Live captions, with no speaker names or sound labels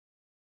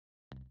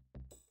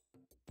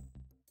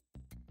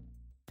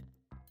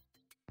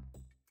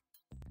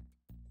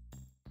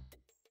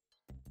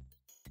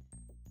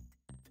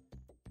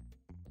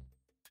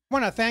I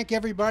want to thank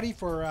everybody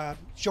for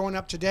showing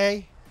up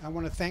today. I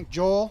want to thank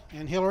Joel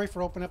and Hillary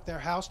for opening up their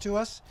house to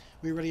us.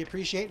 We really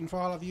appreciate it, and for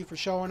all of you for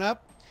showing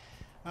up.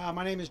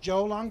 My name is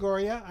Joe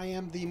Longoria. I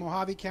am the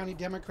Mohave County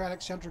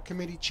Democratic Central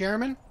Committee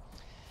Chairman.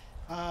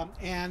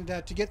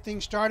 To get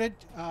things started,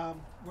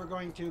 we're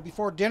going to,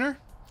 before dinner,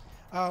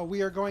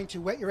 we are going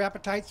to whet your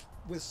appetites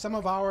with some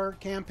of our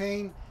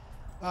campaign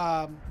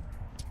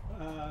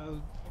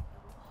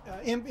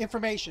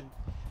information.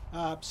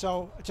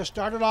 So to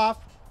start it off,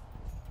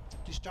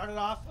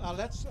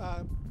 let's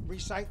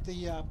recite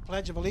the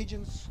Pledge of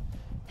Allegiance.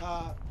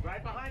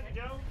 Right behind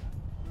you, Joe.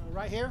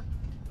 Right here.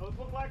 Those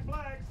look like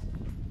flags.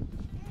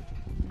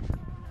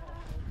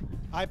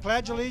 I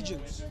pledge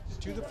allegiance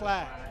to the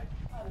flag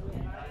of the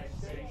United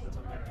States of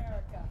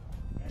America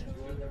and to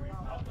the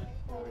republic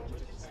for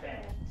which it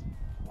stands,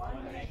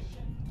 one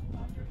nation,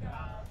 under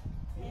God,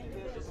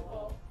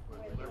 indivisible,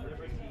 with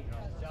liberty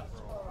and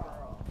justice for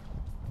all.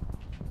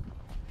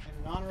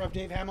 And in honor of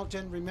Dave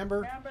Hamilton,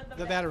 remember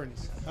the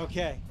veterans.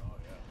 Okay.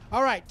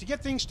 All right. To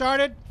get things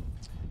started,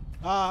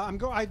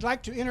 I'd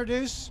like to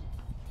introduce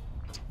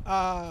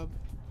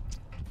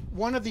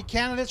one of the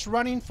candidates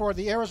running for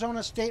the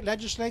Arizona State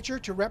Legislature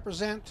to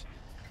represent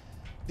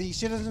the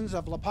citizens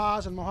of La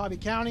Paz and Mohave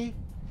County.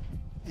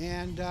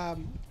 And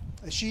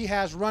she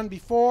has run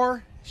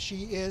before.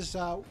 She is,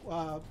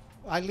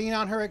 I lean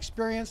on her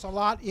experience a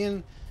lot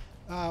in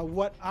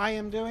what I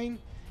am doing,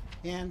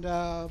 and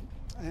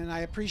I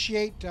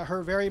appreciate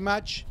her very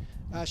much.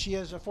 She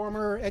is a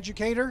former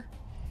educator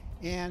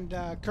and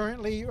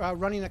currently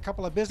running a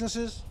couple of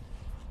businesses.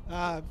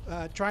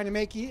 Trying to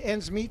make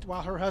ends meet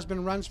while her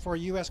husband runs for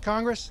U.S.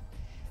 Congress.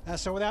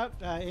 So without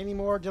any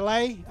more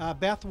delay,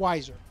 Beth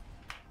Weiser.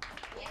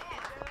 Yeah.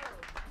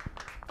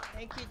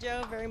 Thank you,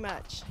 Joe, very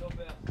much. Go,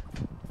 Beth.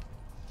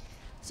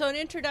 So an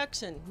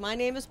introduction. My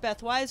name is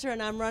Beth Weiser,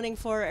 and I'm running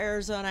for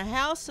Arizona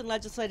House and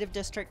Legislative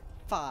District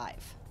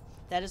 5.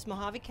 That is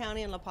Mohave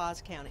County and La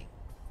Paz County.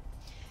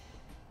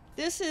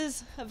 This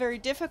is a very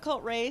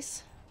difficult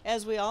race,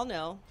 as we all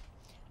know.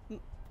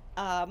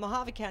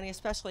 Mohave County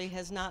especially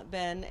has not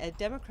been a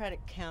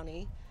Democratic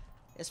county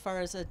as far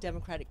as a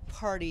Democratic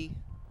Party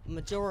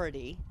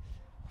majority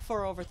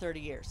for over 30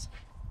 years.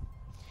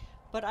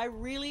 But I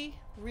really,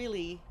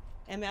 really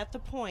am at the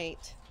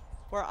point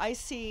where I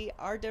see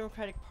our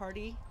Democratic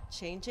Party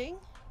changing.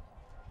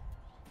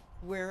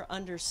 We're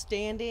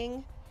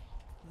understanding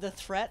the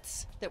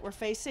threats that we're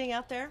facing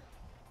out there,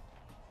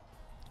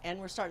 and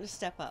we're starting to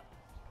step up.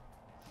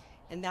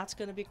 And that's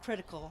going to be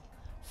critical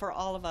for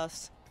all of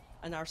us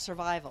and our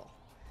survival.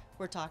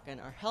 We're talking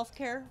our health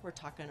care, we're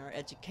talking our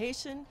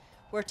education,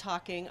 we're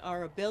talking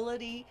our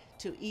ability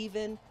to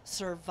even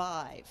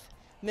survive.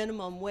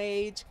 Minimum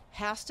wage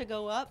has to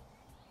go up.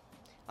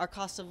 Our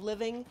cost of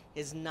living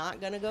is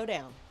not going to go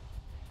down.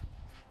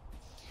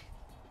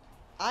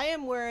 I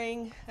am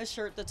wearing a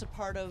shirt that's a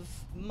part of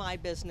my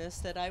business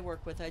that I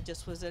work with. I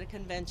just was at a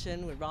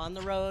convention. We were on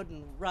the road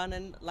and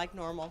running like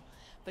normal.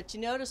 But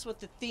you notice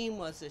what the theme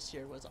was this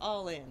year was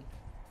all in.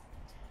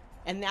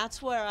 And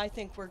that's where I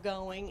think we're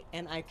going,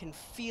 and I can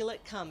feel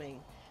it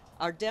coming.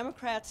 Our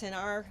Democrats in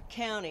our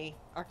county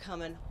are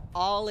coming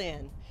all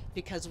in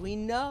because we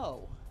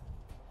know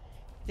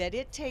that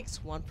it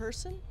takes one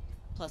person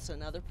plus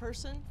another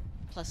person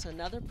plus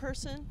another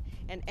person.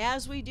 And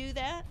as we do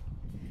that,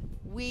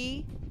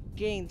 we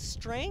gain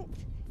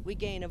strength, we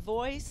gain a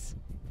voice,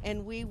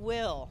 and we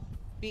will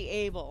be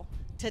able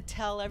to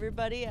tell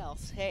everybody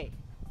else, hey,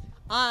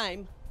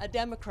 I'm a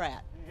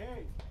Democrat.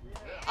 Hey.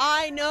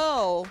 I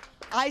know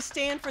I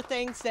stand for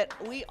things that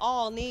we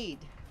all need.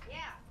 Yeah.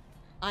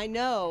 I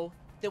know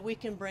that we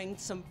can bring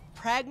some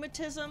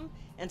pragmatism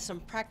and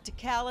some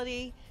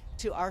practicality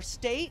to our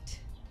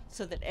state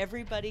so that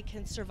everybody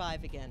can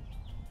survive again.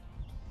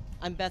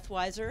 I'm Beth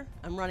Weiser.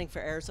 I'm running for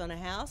Arizona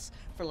House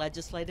for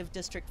Legislative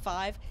District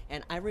 5,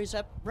 and I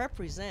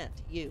represent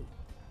you.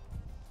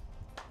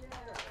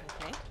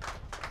 Okay.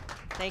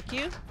 Thank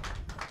you.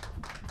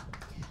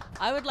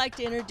 I would like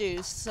to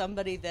introduce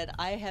somebody that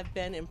I have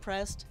been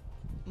impressed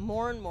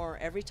more and more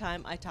every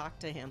time I talk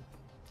to him.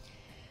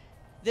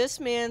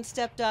 This man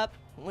stepped up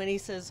when he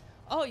says,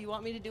 oh, you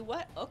want me to do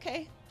what?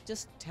 Okay,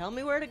 just tell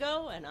me where to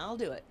go and I'll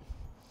do it.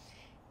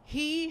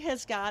 He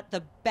has got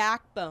the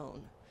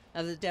backbone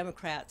of the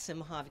Democrats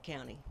in Mohave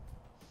County.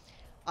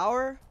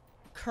 Our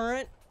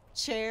current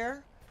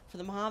chair for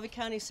the Mohave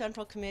County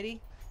Central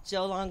Committee,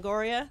 Joe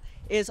Longoria,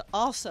 is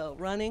also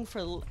running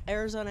for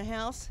Arizona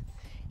House.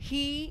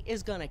 He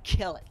is going to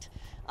kill it.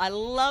 I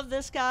love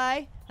this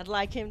guy. I'd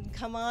like him to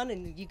come on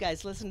and you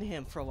guys listen to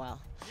him for a while.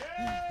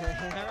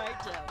 Yeah! All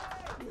right, Joe.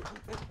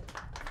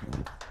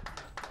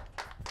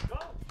 Go,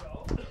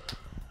 Joe.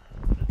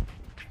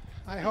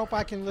 I hope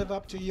I can live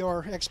up to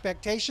your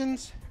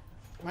expectations.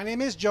 My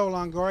name is Joe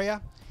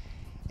Longoria,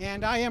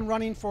 and I am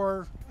running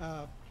for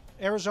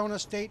Arizona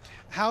State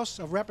House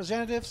of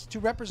Representatives to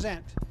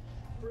represent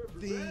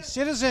the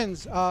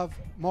citizens of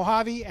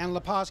Mohave and La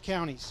Paz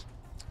counties.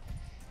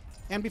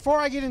 And before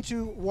I get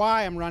into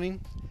why I'm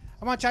running,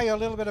 I want to tell you a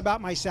little bit about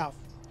myself.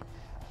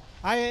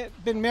 I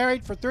have been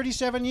married for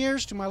 37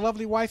 years to my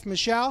lovely wife,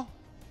 Michelle.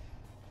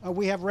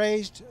 We have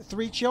raised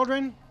 3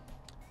 children.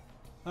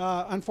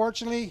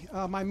 Unfortunately,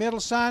 my middle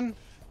son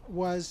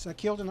was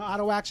killed in an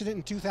auto accident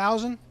in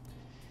 2000.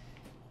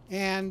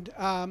 And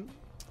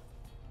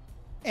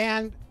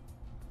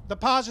the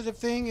positive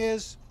thing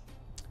is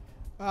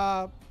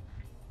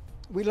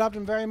we loved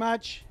him very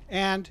much,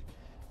 and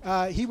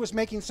he was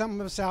making something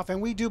of himself,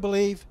 and we do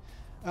believe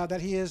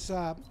that he is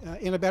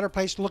in a better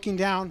place, looking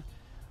down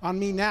on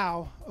me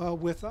now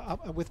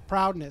with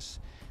proudness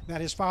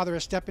that his father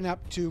is stepping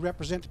up to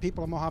represent the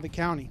people of Mohave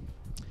County.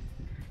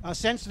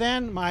 Since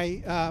then,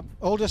 my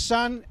oldest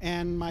son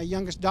and my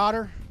youngest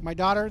daughter,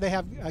 they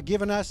have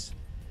given us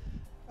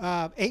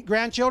 8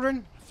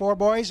 grandchildren, 4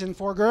 boys and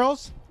 4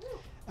 girls,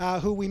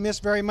 who we miss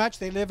very much.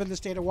 They live in the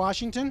state of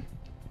Washington.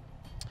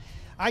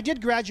 I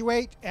did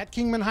graduate at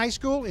Kingman High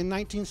School in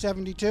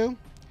 1972,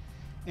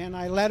 and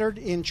I lettered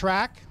in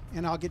track,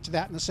 and I'll get to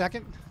that in a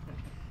second.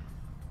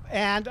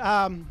 And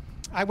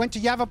I went to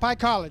Yavapai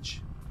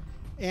College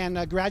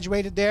and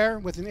graduated there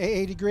with an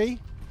AA degree.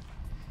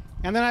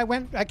 And then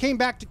I came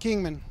back to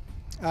Kingman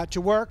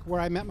to work,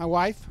 where I met my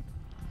wife,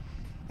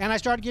 and I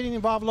started getting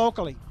involved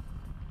locally.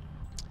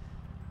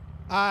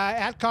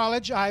 At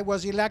college, I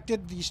was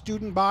elected the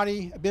student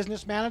body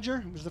business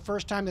manager. It was the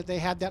first time that they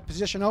had that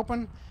position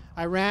open.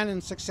 I ran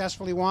and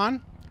successfully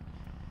won.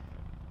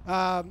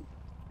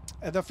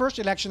 The first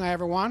election I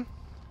ever won.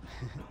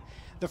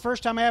 The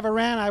first time I ever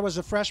ran, I was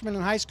a freshman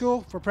in high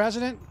school for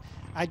president.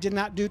 I did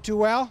not do too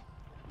well.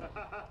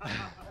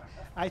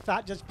 I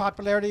thought just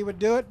popularity would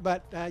do it,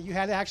 but you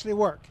had to actually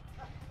work.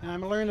 And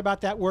I'm learning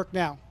about that work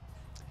now.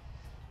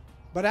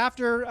 But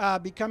after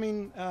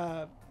becoming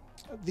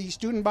the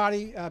student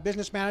body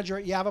business manager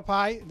at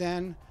Yavapai,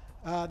 then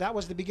that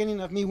was the beginning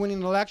of me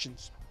winning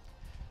elections.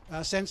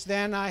 Since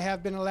then, I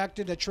have been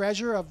elected a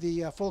treasurer of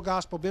the Full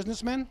Gospel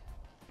Businessmen,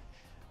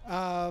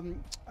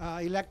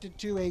 elected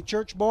to a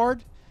church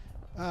board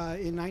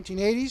in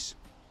 1980s,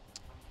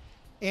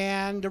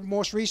 and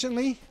most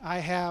recently, I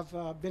have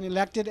been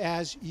elected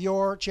as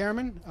your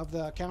chairman of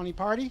the county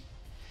party.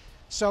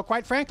 So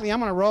quite frankly,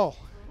 I'm on a roll.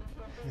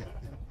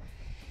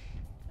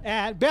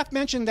 And Beth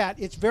mentioned that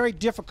it's very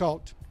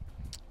difficult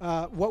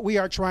what we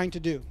are trying to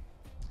do.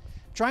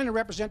 Trying to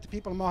represent the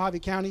people of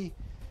Mohave County,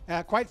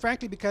 quite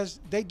frankly, because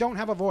they don't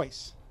have a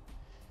voice.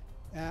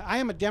 I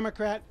am a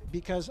Democrat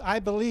because I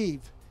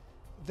believe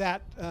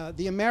that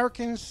the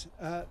Americans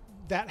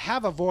that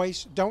have a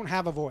voice don't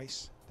have a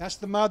voice. That's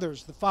the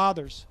mothers, the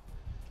fathers,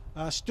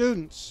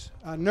 students,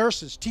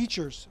 nurses,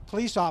 teachers,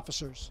 police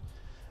officers,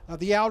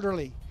 the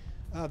elderly,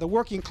 the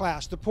working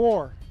class, the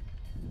poor,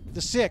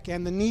 the sick,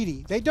 and the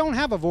needy. They don't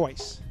have a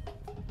voice.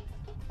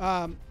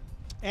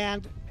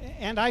 And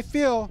I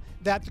feel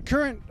that the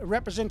current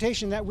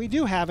representation that we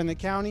do have in the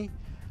county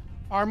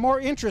are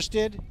more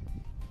interested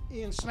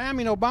in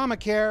slamming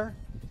Obamacare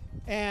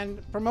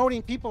and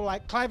promoting people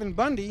like Cliven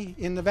Bundy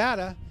in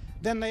Nevada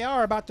than they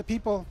are about the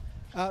people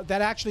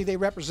that actually they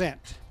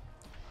represent.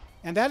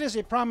 And that is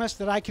a promise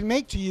that I can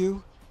make to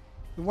you.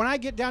 When I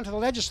get down to the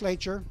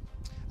legislature,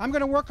 I'm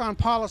going to work on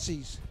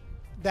policies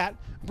that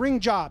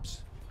bring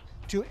jobs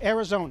to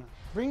Arizona,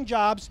 bring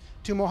jobs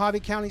to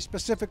Mohave County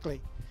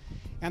specifically.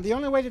 And the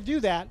only way to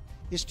do that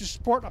is to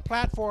support a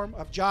platform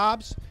of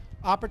jobs,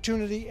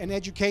 opportunity, and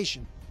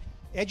education.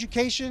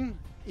 Education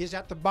is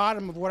at the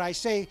bottom of what I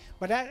say,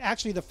 but that's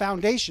actually the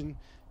foundation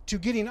to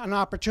getting an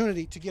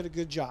opportunity to get a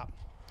good job.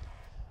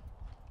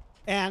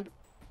 And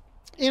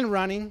in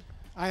running,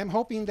 I am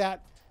hoping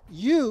that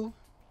you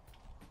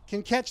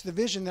can catch the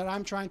vision that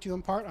I'm trying to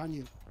impart on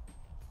you.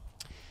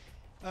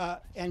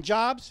 And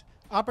jobs,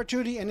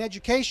 opportunity, and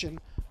education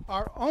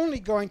are only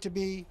going to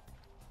be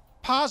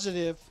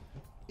positive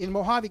in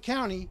Mohave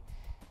County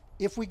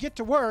if we get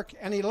to work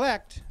and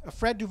elect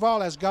Fred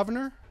Duval as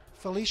governor,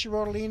 Felicia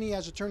Rodolini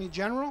as Attorney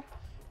General,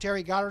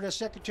 Terry Goddard as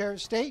Secretary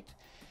of State.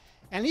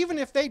 And even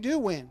if they do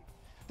win,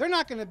 they're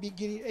not going to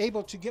be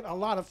able to get a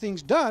lot of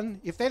things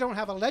done if they don't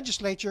have a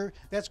legislature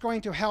that's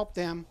going to help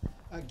them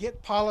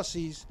get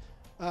policies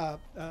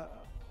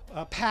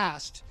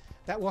passed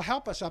that will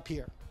help us up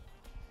here.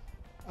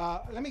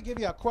 Let me give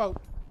you a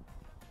quote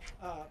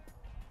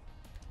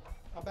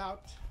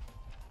about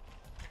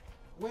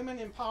women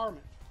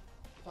empowerment,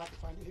 if I can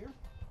find it here.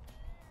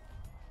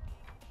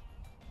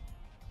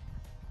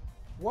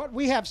 What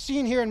we have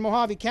seen here in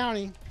Mohave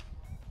County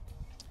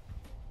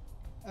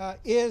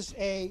is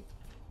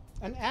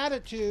an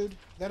attitude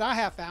that I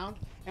have found,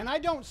 and I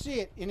don't see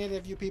it in any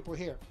of you people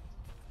here.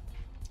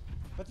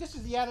 But this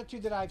is the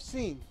attitude that I've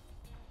seen.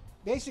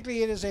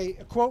 Basically, it is a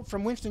quote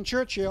from Winston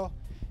Churchill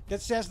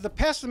that says, "The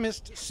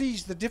pessimist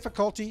sees the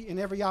difficulty in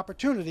every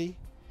opportunity,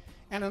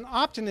 and an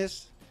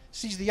optimist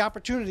sees the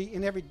opportunity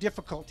in every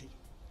difficulty."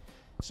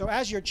 So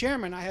as your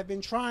chairman, I have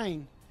been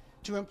trying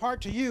to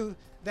impart to you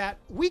that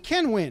we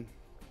can win.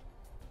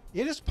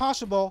 It is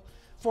possible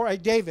for a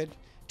David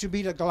to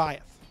beat a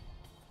Goliath.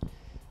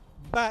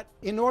 But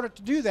in order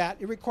to do that,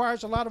 it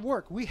requires a lot of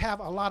work. We have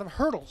a lot of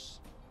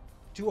hurdles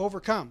to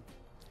overcome.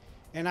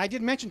 And I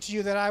did mention to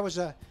you that I was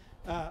a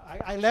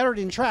I lettered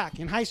in track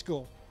in high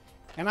school,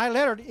 and I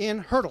lettered in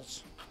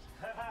hurdles.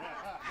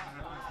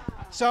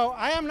 So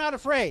I am not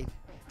afraid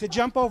to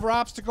jump over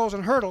obstacles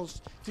and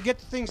hurdles to get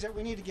the things that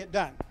we need to get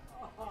done.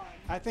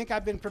 I think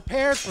I've been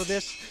prepared for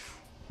this.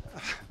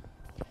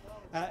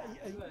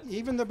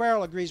 Even the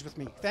barrel agrees with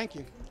me. Thank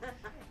you.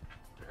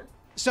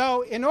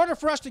 So in order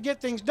for us to get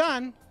things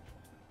done,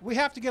 we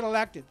have to get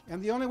elected.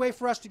 And the only way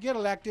for us to get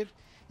elected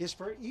is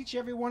for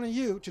every one of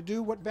you to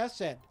do what Beth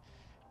said.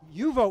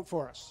 You vote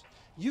for us.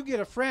 You get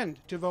a friend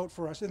to vote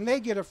for us, and they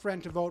get a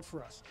friend to vote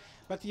for us.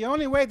 But the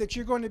only way that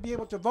you're going to be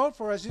able to vote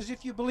for us is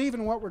if you believe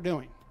in what we're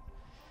doing.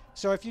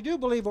 So if you do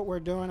believe what we're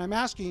doing, I'm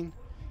asking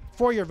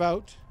for your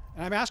vote,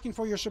 and I'm asking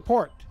for your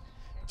support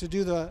to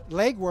do the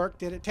legwork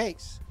that it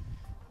takes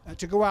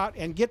to go out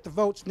and get the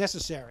votes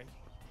necessary.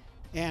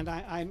 And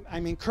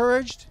I'm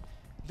encouraged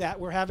that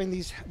we're having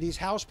these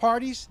house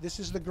parties. This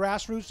is the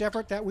grassroots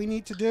effort that we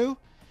need to do.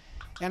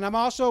 And I'm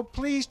also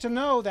pleased to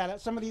know that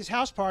at some of these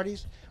house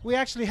parties, we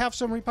actually have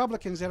some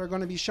Republicans that are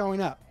going to be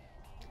showing up.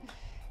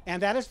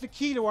 And that is the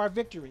key to our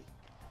victory.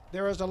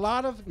 There is a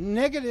lot of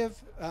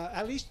negative,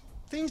 at least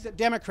things that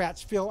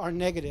Democrats feel are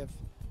negative.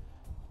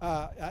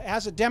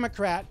 As a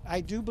Democrat,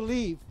 I do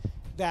believe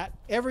that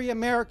every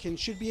American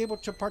should be able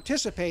to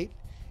participate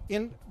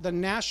in the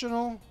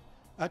national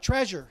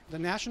treasure, the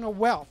national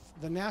wealth,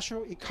 the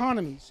national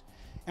economies.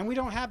 And we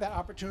don't have that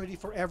opportunity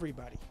for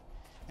everybody.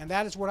 And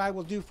that is what I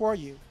will do for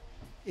you,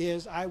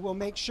 is I will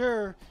make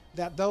sure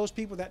that those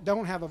people that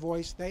don't have a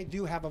voice, they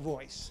do have a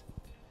voice.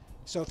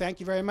 So thank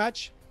you very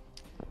much.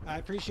 I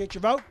appreciate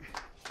your vote.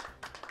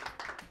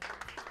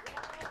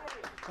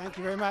 Thank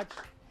you very much.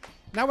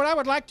 Now what I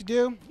would like to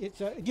do,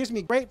 it gives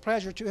me great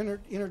pleasure to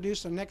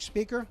introduce the next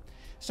speaker,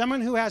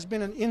 someone who has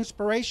been an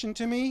inspiration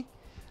to me,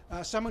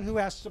 someone who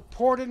has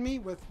supported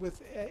me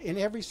in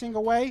every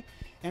single way,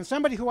 and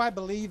somebody who I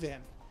believe in,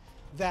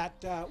 that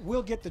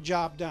will get the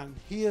job done.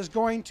 He is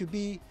going to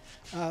be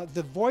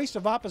the voice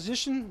of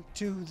opposition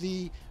to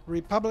the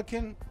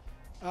Republican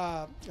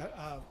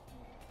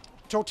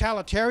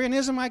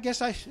totalitarianism, I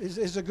guess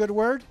is a good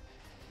word.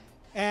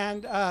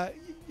 And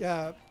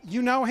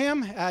you know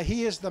him.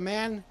 He is the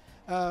man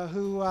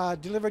who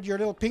delivered your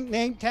little pink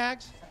name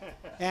tags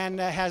and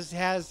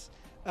has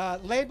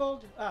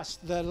labeled us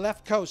the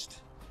left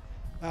coast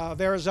of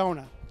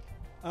Arizona.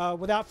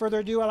 Without further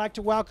ado, I'd like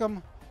to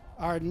welcome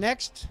our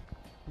next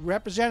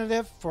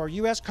representative for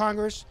U.S.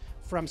 Congress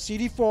from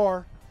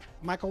CD4,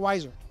 Michael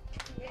Weiser.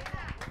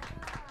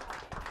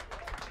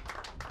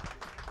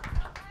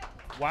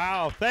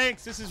 Wow,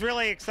 thanks. This is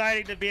really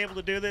exciting to be able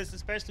to do this,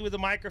 especially with the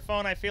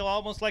microphone. I feel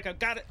almost like I've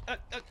got it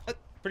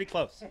pretty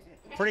close.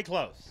 Pretty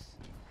close.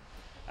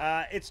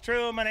 It's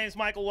true. My name is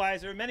Michael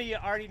Weiser. Many of you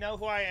already know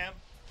who I am.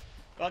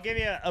 But I'll give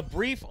you a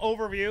brief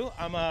overview.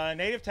 I'm a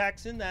native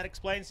Texan. That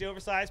explains the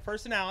oversized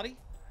personality.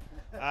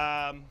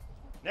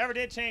 Never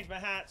did change my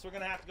hat, so we're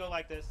going to have to go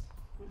like this.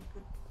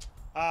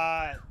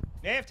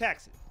 Native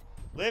Texan.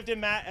 Lived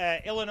in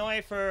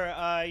Illinois for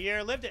a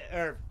year. Lived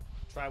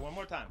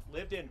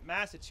in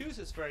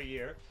Massachusetts for a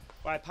year,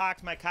 where I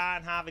parked my car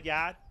in Harvard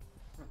Yard.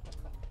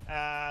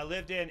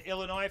 Lived in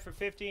Illinois for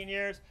 15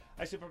 years.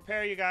 I should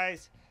prepare you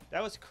guys.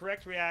 That was the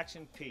correct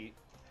reaction, Pete.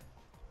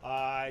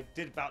 I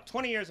did about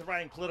 20 years of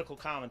writing political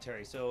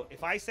commentary. So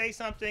if I say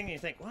something and you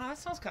think, wow, that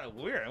sounds kind of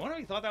weird. I wonder if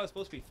you thought that was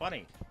supposed to be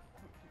funny.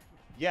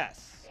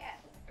 Yes.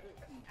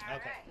 All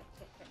okay.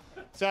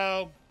 Right.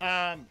 So,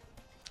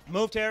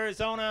 moved to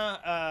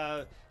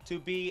Arizona to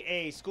be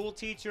a school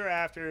teacher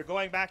after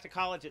going back to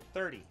college at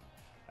 30.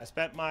 I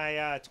spent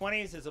my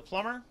 20s as a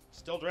plumber,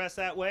 still dressed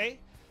that way.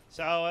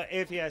 So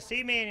if you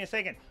see me and you're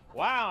thinking,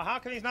 wow, how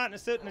come he's not in a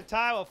suit and a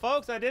tie? Well,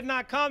 folks, I did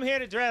not come here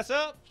to dress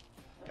up.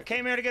 I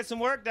came here to get some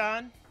work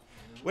done.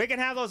 We can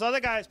have those other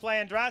guys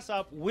playing dress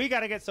up. We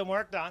got to get some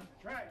work done.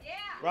 Right. Yeah.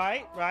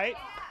 Right. Yeah.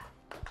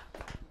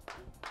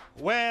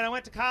 When I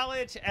went to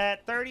college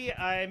at 30,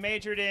 I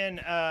majored in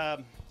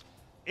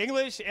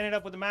English, ended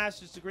up with a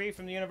master's degree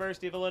from the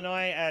University of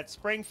Illinois at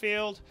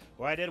Springfield,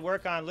 where I did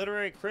work on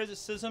literary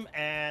criticism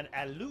and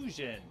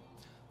allusion,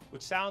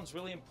 which sounds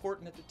really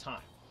important at the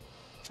time.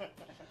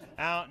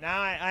 Now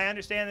I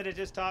understand that it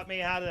just taught me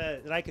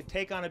that I could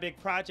take on a big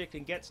project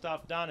and get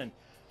stuff done, and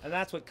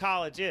that's what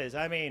college is.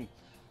 I mean,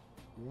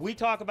 we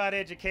talk about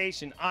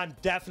education. I'm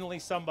definitely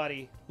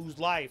somebody whose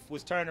life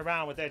was turned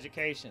around with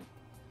education.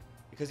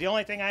 Because the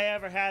only thing I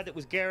ever had that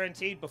was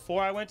guaranteed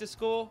before I went to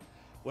school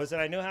was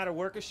that I knew how to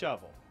work a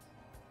shovel.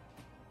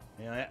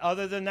 You know,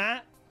 other than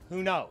that,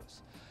 who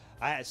knows?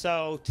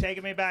 So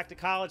taking me back to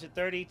college at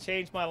 30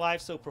 changed my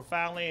life so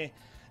profoundly,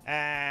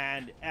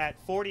 and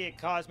at 40 it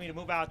caused me to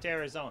move out to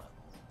Arizona.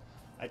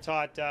 I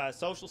taught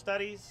social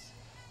studies,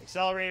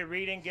 accelerated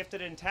reading,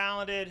 gifted and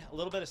talented, a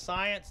little bit of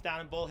science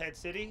down in Bullhead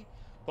City.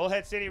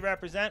 Bullhead City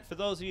represent, for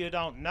those of you who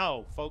don't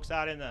know, folks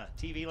out in the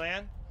TV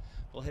land,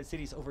 Bullhead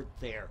City's over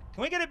there.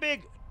 Can we get a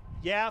big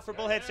yeah for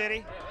Bullhead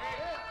City?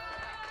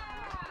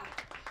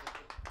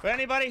 For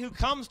anybody who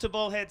comes to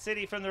Bullhead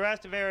City from the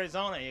rest of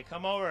Arizona, you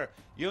come over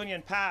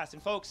Union Pass,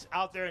 and folks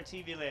out there in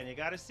TV land, you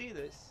got to see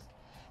this.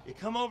 You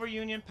come over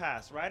Union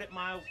Pass, right at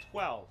mile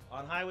 12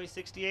 on Highway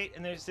 68,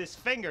 and there's this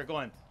finger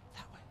going,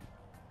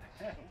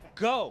 that way.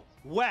 Go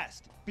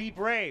west, be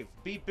brave,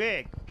 be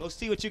big, go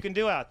see what you can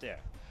do out there.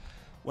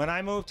 When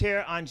I moved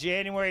here on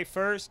January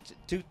 1st,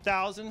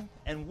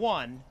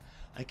 2001,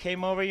 I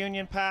came over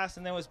Union Pass,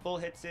 and there was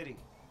Bullhead City.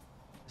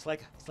 It's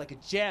like a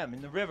gem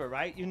in the river,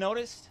 right? You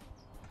noticed?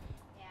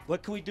 Yeah.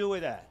 What can we do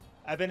with that?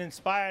 I've been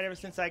inspired ever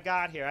since I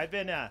got here. I've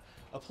been a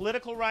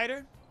political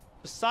writer,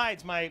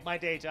 besides my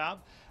day job,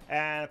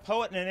 and a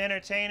poet and an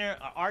entertainer,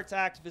 an arts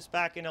activist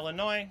back in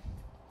Illinois.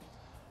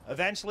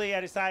 Eventually,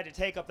 I decided to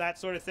take up that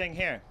sort of thing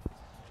here.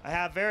 I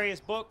have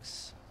various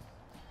books.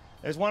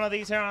 There's one of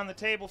these here on the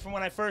table from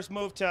when I first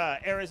moved to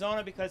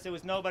Arizona because there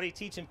was nobody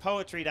teaching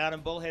poetry down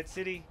in Bullhead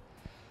City.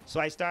 So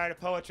I started a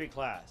poetry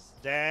class.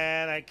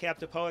 Then I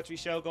kept a poetry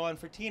show going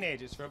for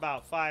teenagers for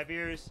about 5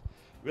 years,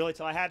 really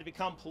till I had to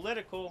become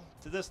political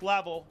to this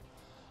level.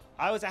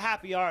 I was a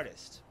happy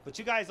artist, but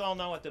you guys all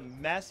know what the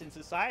mess in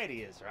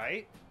society is,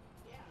 right?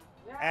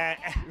 Yeah.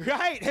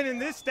 Right, and in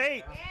this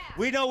state,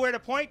 we know where to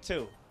point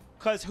to,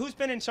 because who's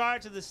been in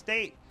charge of the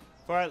state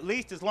for at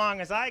least as long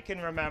as I can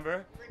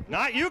remember?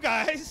 Not you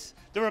guys,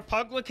 the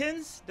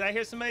Republicans. Did I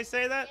hear somebody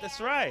say that? Yeah,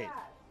 that's right. Yeah.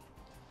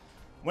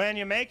 When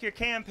you make your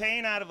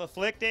campaign out of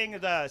afflicting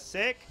the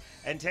sick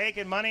and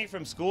taking money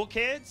from school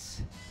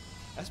kids,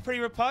 that's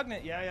pretty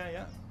repugnant.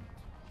 Yeah.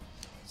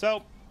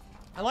 So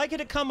I'd like you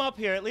to come up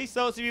here, at least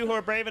those of you who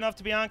are brave enough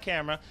to be on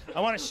camera. I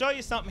want to show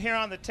you something here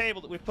on the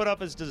table that we put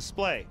up as a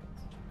display.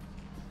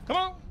 Come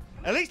on.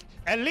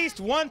 At least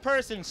one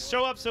person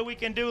show up so we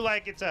can do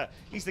like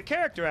he's the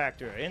character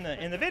actor in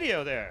the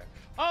video there.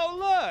 Oh,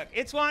 look,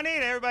 it's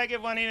Juanita. Everybody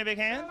give Juanita a big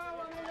hand.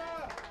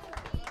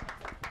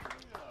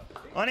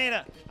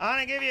 Juanita, I want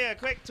to give you a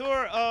quick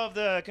tour of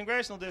the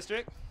congressional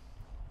district.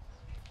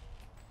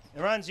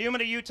 It runs Yuma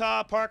to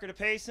Utah, Parker to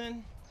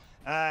Payson.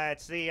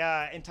 It's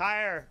the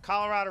entire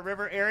Colorado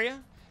River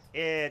area.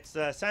 It's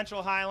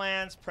Central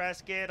Highlands,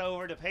 Prescott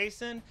over to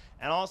Payson,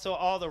 and also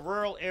all the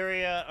rural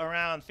area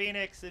around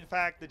Phoenix. In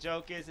fact, the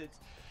joke is it's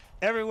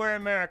everywhere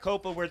in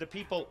Maricopa where the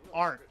people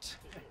aren't.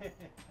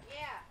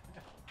 Yeah.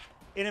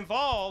 It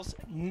involves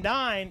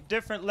 9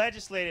 different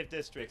legislative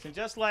districts, and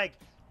just like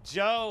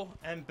Joe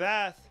and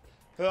Beth,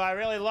 who I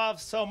really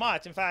love so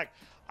much. In fact,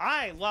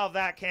 I love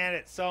that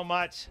candidate so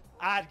much,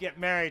 I'd get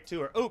married to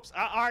her. Oops,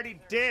 I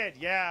already did,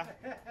 yeah.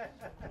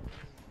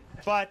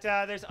 But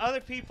there's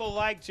other people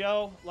like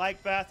Joe,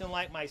 like Beth, and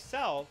like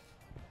myself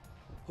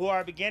who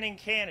are beginning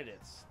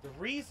candidates. The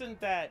reason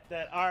that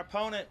our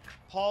opponent,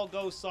 Paul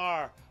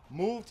Gosar,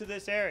 moved to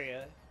this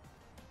area,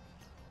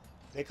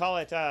 they call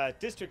it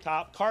district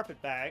top,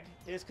 carpetbag,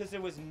 is because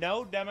there was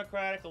no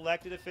Democratic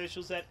elected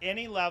officials at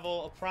any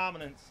level of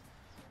prominence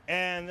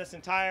in this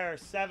entire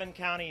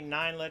 7-county,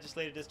 9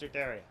 legislative district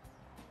area.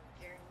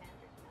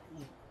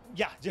 Gerrymandered?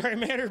 Yeah,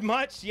 gerrymandered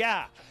much,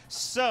 yeah.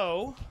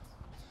 So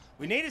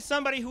we needed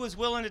somebody who was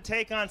willing to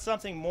take on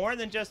something more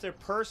than just their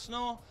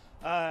personal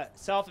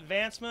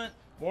self-advancement,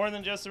 more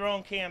than just their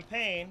own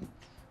campaign.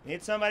 We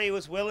need somebody who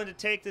was willing to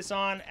take this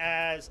on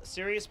as a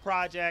serious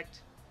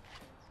project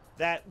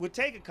that would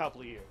take a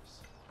couple of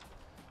years.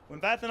 When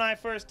Beth and I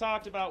first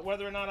talked about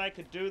whether or not I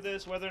could do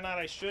this, whether or not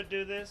I should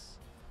do this,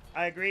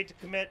 I agreed to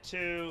commit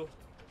to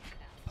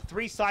a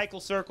 3-cycle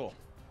circle.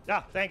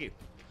 Yeah, thank you.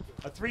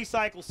 A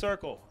 3-cycle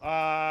circle.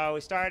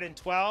 We started in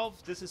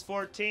 12, this is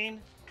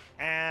 14,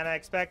 and I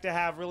expect to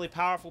have really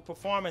powerful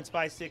performance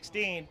by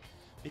 16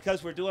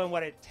 because we're doing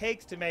what it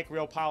takes to make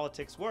real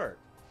politics work.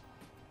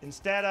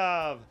 Instead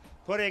of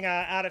putting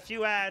out a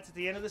few ads at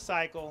the end of the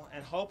cycle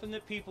and hoping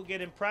that people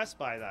get impressed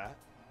by that,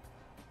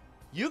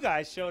 you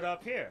guys showed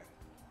up here.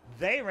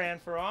 They ran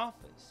for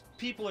office.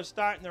 People are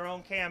starting their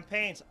own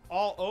campaigns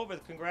all over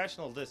the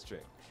congressional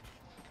district,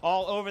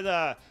 all over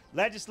the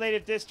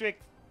legislative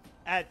district.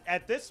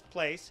 At this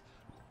place,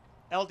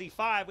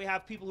 LD5, we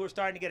have people who are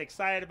starting to get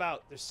excited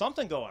about there's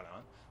something going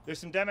on. There's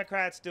some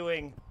Democrats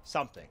doing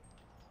something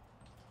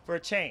for a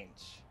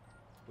change.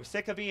 We're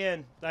sick of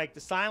being like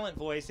the silent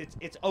voice.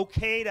 It's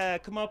okay to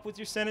come up with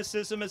your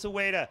cynicism as a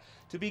way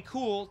to be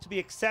cool, to be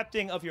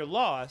accepting of your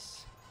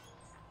loss,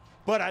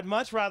 but I'd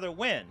much rather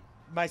win.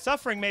 My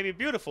suffering may be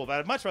beautiful, but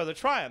I'd much rather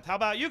triumph. How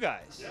about you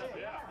guys?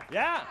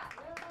 Yeah.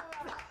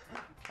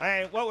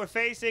 I mean, what we're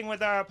facing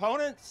with our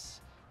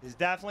opponents is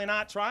definitely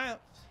not triumph.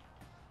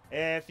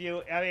 If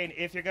you're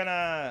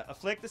gonna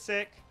afflict the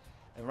sick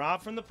and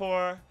rob from the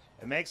poor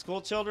and make school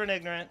children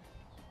ignorant,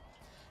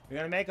 you're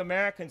gonna make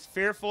Americans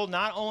fearful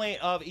not only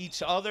of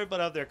each other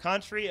but of their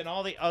country and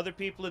all the other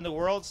people in the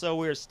world, so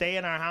we're stay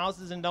in our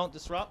houses and don't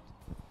disrupt.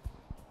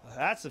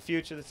 That's the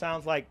future that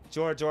sounds like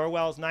George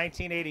Orwell's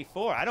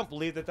 1984. I don't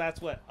believe that that's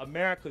what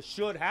America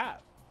should have.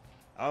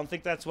 I don't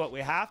think that's what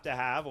we have to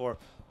have, or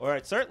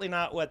it's certainly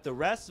not what the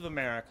rest of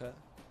America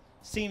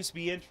seems to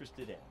be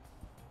interested in.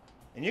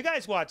 And you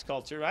guys watch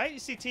culture, right? You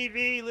see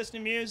TV, listen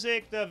to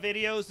music, the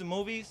videos, the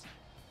movies.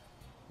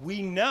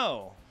 We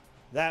know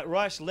that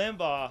Rush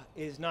Limbaugh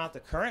is not the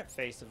current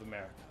face of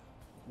America.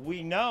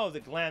 We know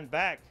that Glenn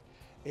Beck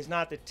is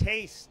not the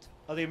taste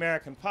of the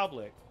American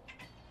public.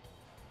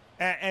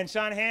 And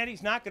Sean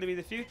Hannity's not going to be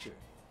the future.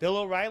 Bill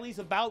O'Reilly's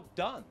about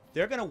done.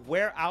 They're going to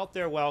wear out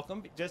their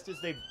welcome just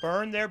as they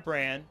burn their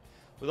brand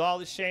with all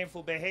this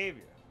shameful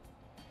behavior.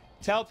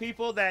 Tell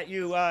people that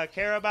you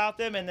care about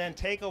them and then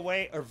take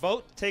away or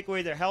vote to take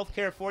away their health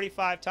care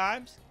 45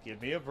 times?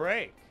 Give me a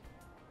break.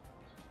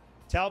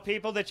 Tell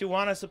people that you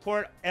want to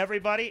support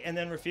everybody and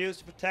then refuse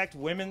to protect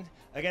women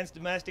against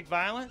domestic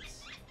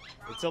violence?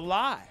 It's a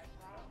lie.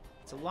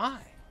 It's a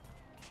lie.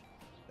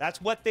 That's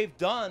what they've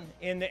done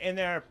in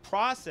their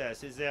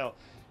process is they'll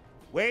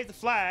wave the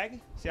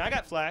flag. See, I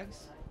got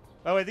flags.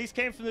 By the way, these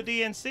came from the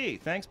DNC.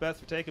 Thanks, Beth,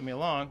 for taking me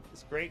along.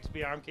 It's great to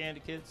be arm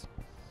candy kids.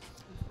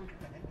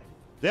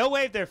 They'll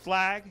wave their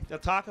flag. They'll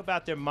talk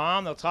about their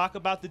mom. They'll talk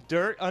about the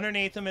dirt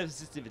underneath them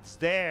as if it's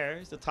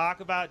theirs. They'll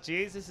talk about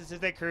Jesus as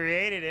if they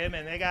created him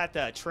and they got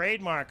the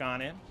trademark on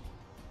him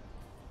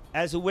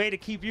as a way to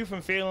keep you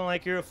from feeling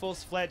like you're a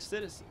full-fledged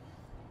citizen.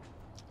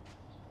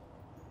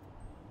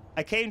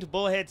 I came to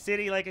Bullhead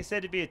City, like I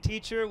said, to be a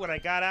teacher. When I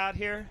got out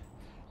here,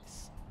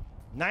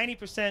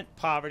 90%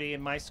 poverty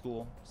in my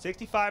school,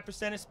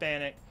 65%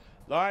 Hispanic,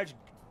 large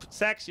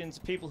sections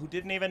of people who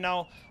didn't even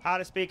know how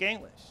to speak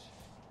English.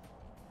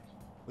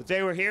 But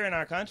they were here in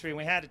our country, and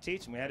we had to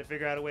teach them. We had to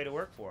figure out a way to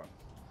work for them.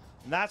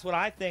 And that's what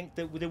I think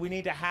that we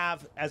need to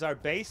have as our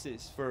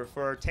basis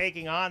for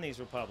taking on these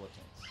Republicans.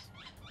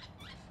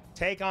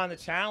 Take on the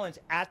challenge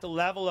at the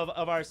level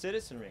of our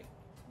citizenry.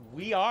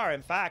 We are,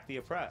 in fact, the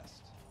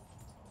oppressed.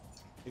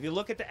 If you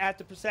look at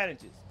the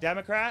percentages,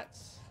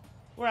 Democrats,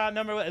 we're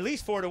outnumbered at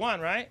least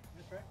 4-1, right?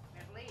 That's right.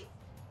 At least.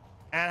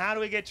 And how do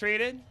we get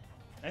treated?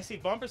 I see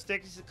bumper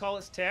stickers that call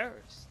us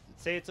terrorists,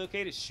 that say it's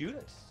okay to shoot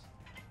us.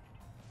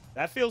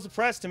 That feels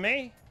oppressed to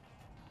me.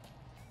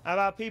 How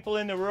about people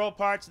in the rural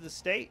parts of the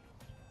state?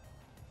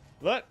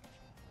 Look,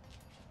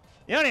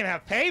 you don't even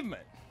have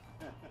pavement.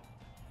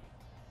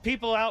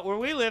 People out where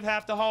we live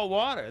have to haul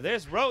water.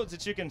 There's roads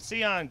that you can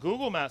see on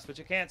Google Maps, but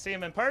you can't see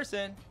them in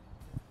person.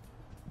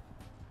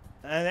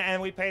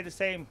 And we pay the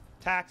same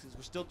taxes.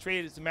 We're still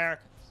treated as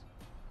Americans.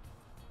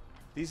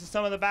 These are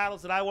some of the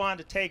battles that I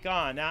wanted to take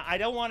on. Now, I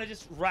don't want to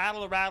just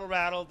rattle,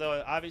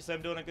 though obviously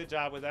I'm doing a good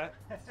job with that.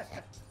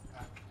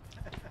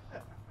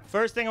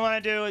 First thing I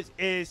want to do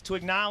is to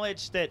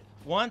acknowledge that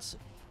once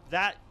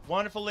that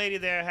wonderful lady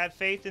there had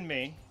faith in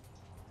me,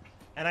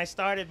 and I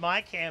started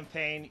my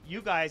campaign,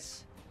 you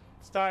guys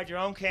started your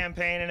own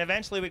campaign, and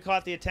eventually we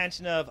caught the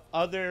attention of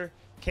other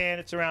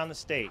candidates around the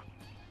state.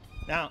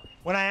 Now,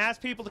 when I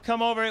asked people to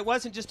come over, it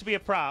wasn't just to be a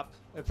prop.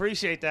 I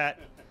appreciate that.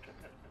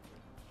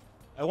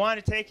 I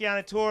wanted to take you on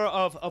a tour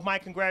of my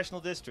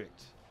congressional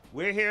district.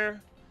 We're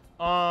here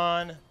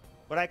on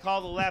what I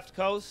call the left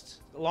coast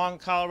along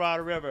the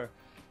Colorado River.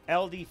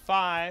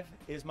 LD5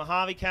 is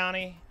Mohave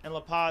County and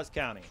La Paz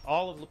County.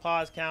 All of La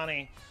Paz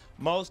County,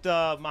 most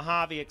of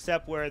Mohave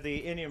except where the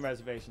Indian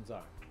reservations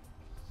are.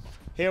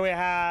 Here we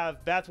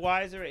have Beth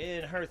Weiser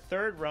in her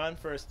third run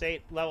for a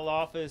state-level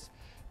office.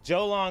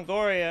 Joe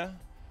Longoria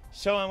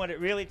showing what it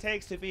really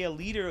takes to be a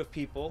leader of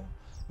people.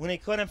 When he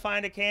couldn't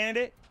find a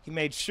candidate, he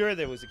made sure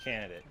there was a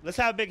candidate. Let's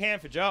have a big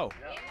hand for Joe.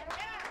 Yeah.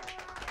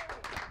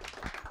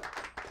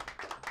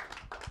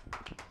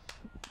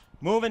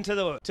 Moving to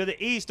the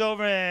east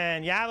over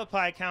in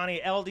Yavapai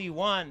County,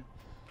 LD1,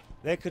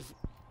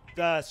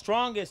 the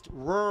strongest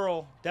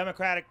rural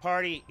Democratic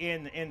Party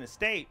in the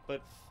state,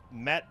 but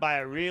met by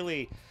a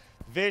really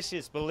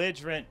vicious,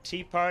 belligerent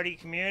Tea Party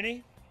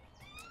community.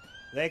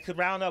 They could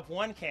round up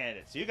one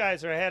candidate, so you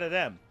guys are ahead of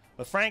them.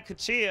 But Frank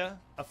Cuccia,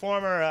 a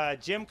former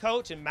gym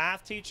coach and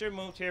math teacher,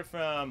 moved here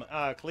from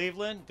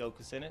Cleveland. Go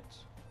Kucinich.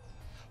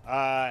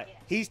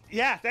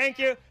 Thank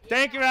you.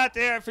 Thank you out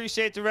there. I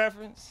appreciate the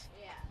reference.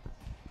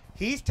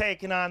 He's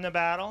taken on the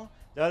battle.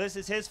 Though this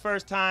is his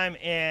first time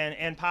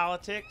in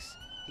politics,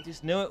 he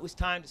just knew it was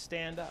time to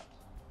stand up.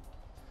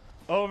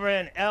 Over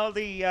in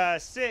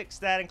LD6,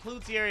 that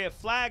includes the area of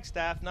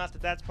Flagstaff. Not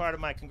that that's part of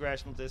my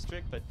congressional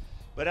district,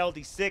 but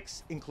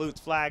LD6 includes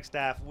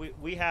Flagstaff.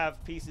 We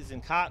have pieces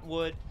in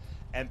Cottonwood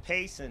and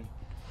Payson.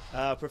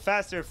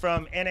 Professor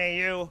from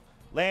NAU,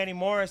 Lanny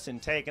Morrison,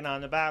 taking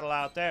on the battle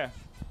out there.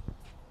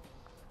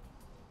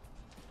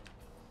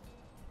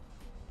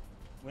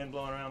 Wind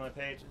blowing around my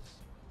pages.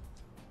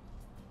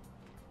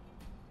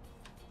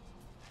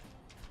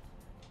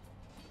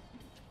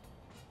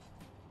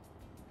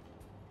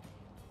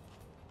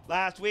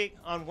 Last week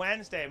on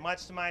Wednesday,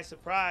 much to my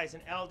surprise,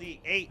 in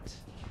LD8,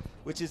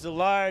 which is a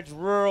large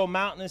rural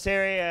mountainous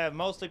area,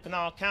 mostly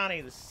Pinal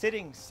County, the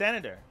sitting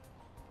senator,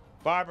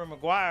 Barbara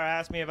McGuire,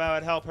 asked me if I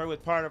would help her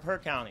with part of her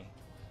county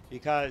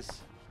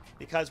because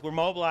we're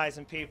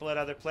mobilizing people at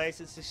other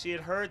places. So she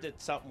had heard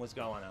that something was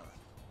going on.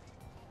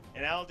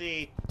 In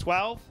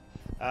LD12,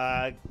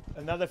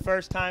 another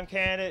first-time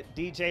candidate,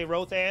 DJ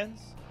Rothans,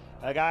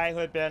 a guy who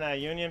had been a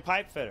union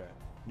pipe fitter.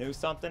 Knew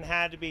something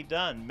had to be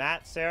done.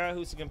 Matt Serra,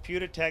 who's a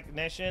computer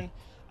technician,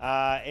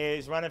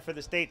 is running for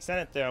the state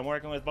senate there. I'm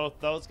working with both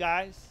those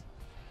guys.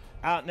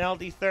 Out in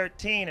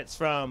LD13, it's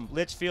from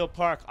Litchfield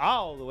Park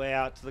all the way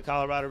out to the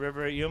Colorado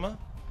River at Yuma.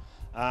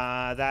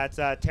 That's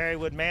Terry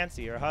Wood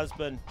Mancy. Her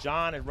husband,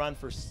 John, had run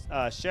for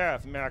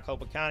sheriff in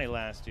Maricopa County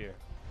last year.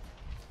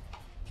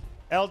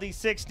 LD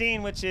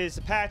 16, which is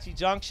Apache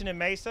Junction in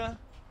Mesa.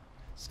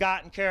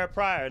 Scott and Kara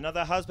Pryor,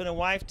 another husband and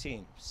wife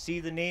team, see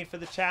the need for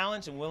the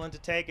challenge and willing to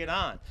take it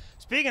on.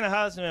 Speaking of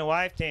husband and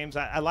wife teams,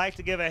 I'd like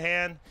to give a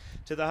hand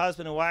to the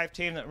husband and wife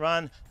team that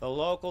run the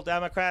local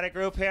Democratic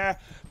group here,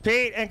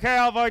 Pete and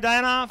Carol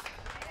Vordanoff.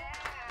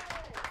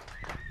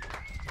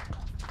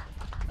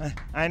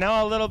 I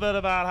know a little bit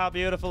about how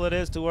beautiful it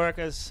is to work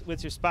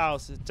with your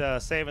spouse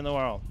at Saving the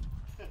World.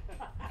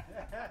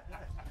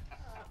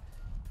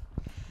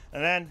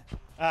 And then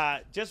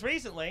just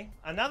recently,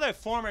 another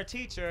former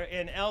teacher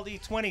in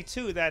LD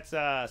 22, that's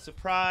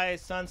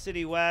Surprise, Sun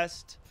City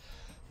West,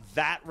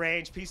 that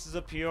range, Pieces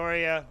of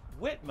Peoria,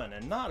 Whitman,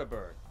 and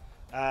Nottaburg.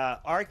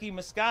 Archie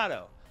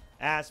Moscato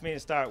asked me to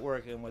start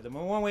working with him.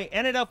 And when we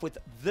ended up with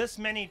this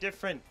many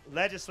different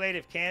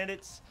legislative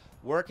candidates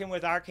working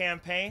with our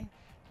campaign,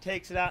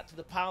 takes it out to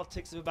the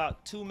politics of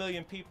about 2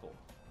 million people.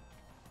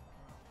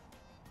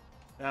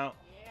 Now,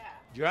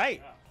 you're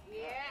right.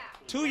 Yeah.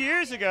 2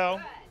 years ago,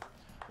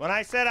 when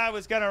I said I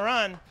was going to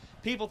run,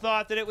 people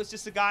thought that it was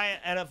just a guy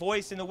and a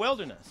voice in the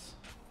wilderness.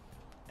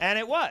 And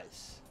it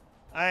was.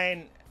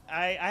 I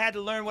had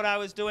to learn what I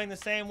was doing the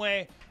same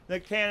way the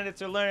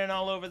candidates are learning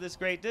all over this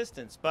great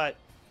distance. But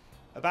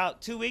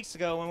about 2 weeks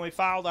ago, when we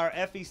filed our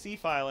FEC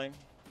filing,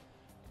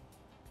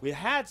 we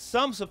had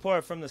some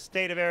support from the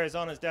state of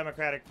Arizona's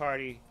Democratic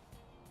Party.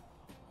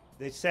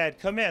 They said,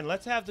 come in,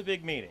 let's have the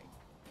big meeting.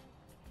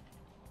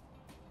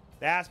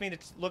 They asked me to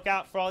look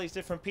out for all these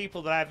different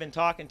people that I've been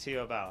talking to you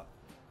about.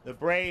 The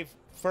brave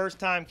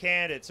first-time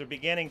candidates or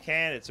beginning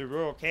candidates or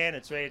rural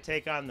candidates ready to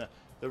take on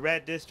the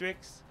red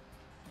districts.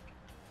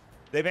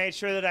 They made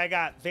sure that I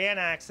got van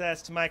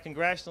access to my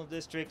congressional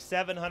district,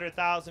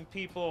 700,000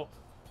 people.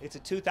 It's a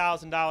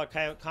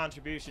 $2,000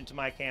 contribution to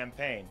my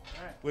campaign.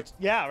 Right. Which,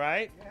 yeah,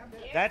 right?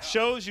 Yeah. That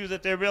shows you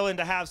that they're willing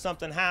to have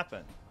something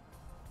happen.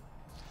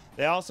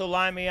 They also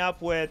lined me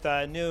up with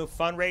a new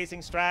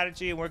fundraising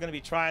strategy, and we're going to be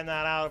trying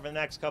that out over the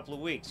next couple of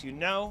weeks. You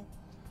know,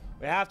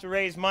 we have to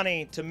raise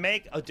money to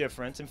make a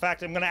difference. In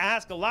fact, I'm going to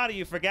ask a lot of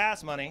you for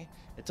gas money.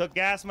 It took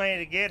gas money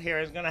to get here.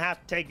 It's going to have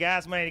to take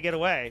gas money to get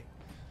away.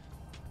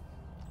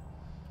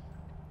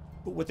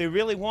 But what they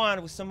really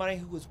wanted was somebody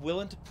who was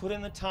willing to put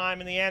in the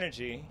time and the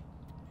energy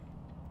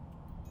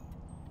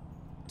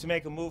to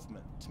make a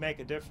movement, to make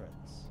a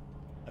difference.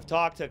 I've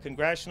talked to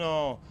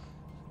congressional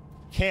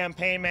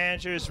campaign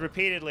managers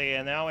repeatedly,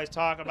 and they always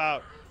talk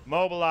about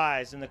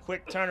mobilize and the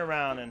quick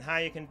turnaround and how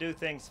you can do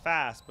things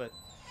fast. But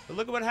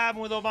look at what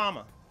happened with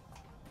Obama.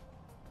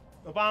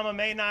 Obama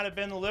may not have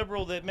been the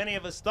liberal that many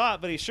of us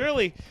thought, but he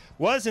surely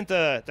wasn't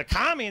the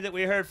commie that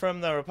we heard from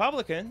the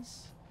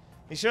Republicans.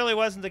 He surely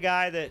wasn't the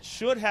guy that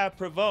should have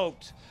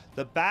provoked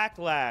the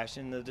backlash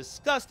and the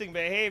disgusting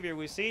behavior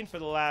we've seen for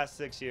the last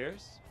 6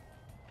 years.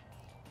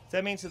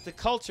 That means that the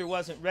culture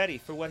wasn't ready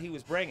for what he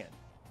was bringing.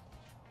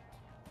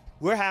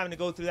 We're having to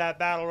go through that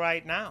battle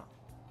right now.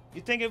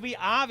 You'd think it'd be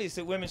obvious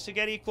that women should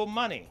get equal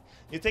money.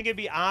 You'd think it'd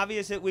be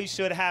obvious that we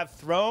should have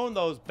thrown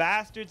those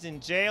bastards in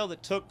jail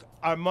that took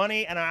our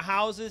money and our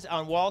houses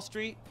on Wall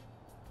Street.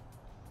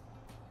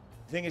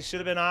 You think it should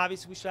have been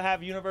obvious we should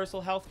have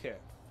universal health care.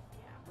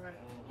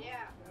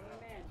 Yeah.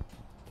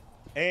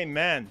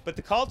 Amen. But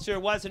the culture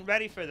wasn't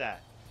ready for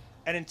that.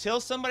 And until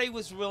somebody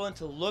was willing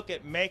to look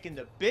at making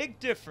the big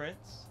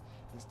difference,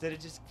 instead of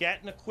just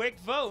getting a quick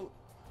vote,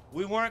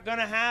 we weren't going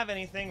to have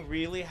anything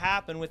really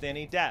happen with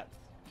any depth.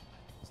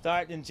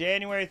 Starting in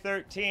January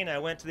 13, I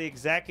went to the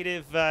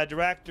executive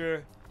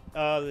director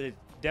of the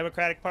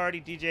Democratic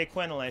Party, DJ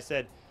Quindle, and I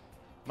said,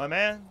 my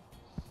man,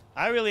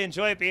 I really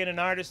enjoy being an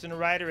artist and a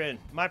writer, and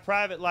my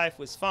private life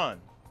was fun.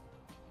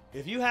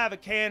 If you have a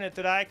candidate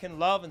that I can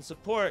love and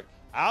support,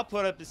 I'll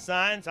put up the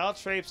signs, I'll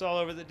traipse all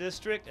over the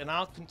district, and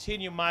I'll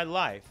continue my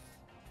life.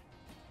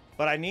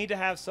 But I need to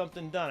have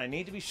something done. I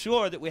need to be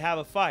sure that we have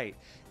a fight.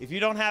 If you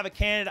don't have a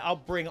candidate, I'll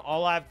bring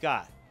all I've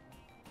got.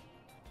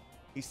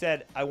 He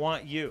said, I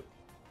want you.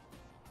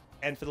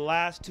 And for the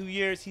last 2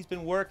 years, he's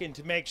been working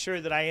to make sure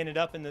that I ended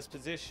up in this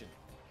position.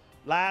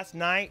 Last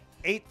night,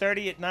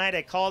 8:30 at night,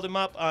 I called him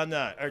up on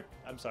the,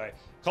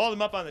 called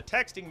him up on the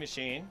texting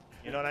machine.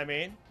 You know what I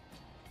mean?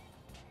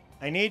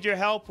 I need your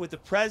help with the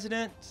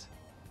president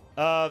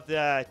of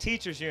the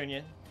teachers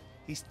union.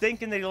 He's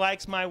thinking that he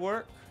likes my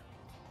work.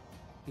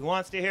 He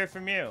wants to hear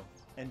from you.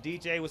 And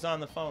DJ was on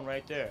the phone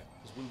right there,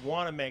 because we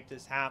want to make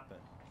this happen.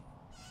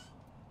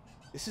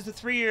 This is a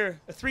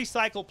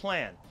three-cycle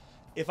plan.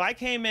 If I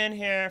came in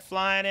here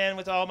flying in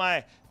with all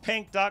my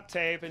pink duct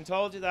tape and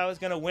told you that I was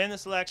going to win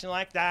this election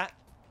like that,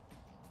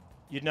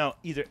 you'd know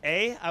either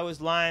A, I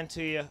was lying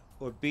to you,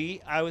 or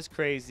B, I was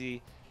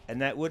crazy,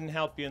 and that wouldn't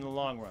help you in the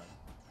long run.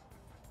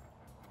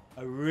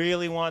 I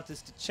really want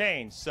this to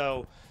change.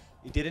 So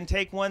it didn't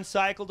take one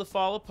cycle to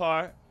fall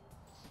apart.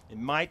 It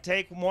might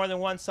take more than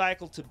one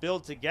cycle to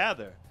build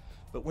together.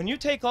 But when you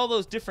take all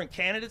those different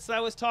candidates that I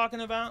was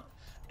talking about,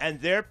 and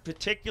their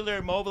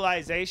particular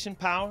mobilization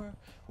power,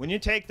 when you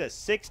take the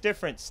 6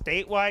 different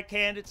statewide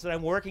candidates that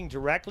I'm working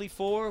directly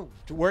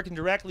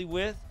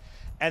with,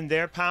 and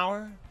their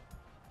power,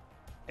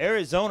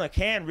 Arizona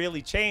can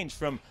really change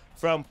from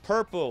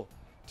purple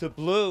to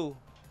blue,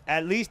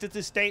 at least at the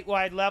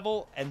statewide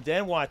level, and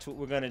then watch what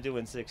we're going to do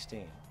in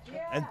 16.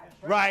 And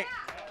right.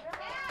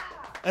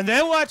 And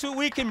then watch what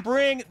we can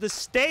bring the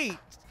state,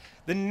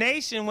 the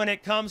nation, when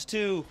it comes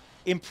to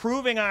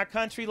improving our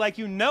country like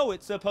you know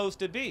it's supposed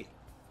to be.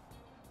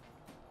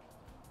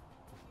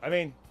 I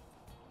mean,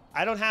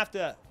 I don't have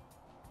to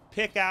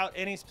pick out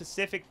any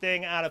specific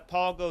thing out of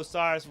Paul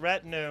Gosar's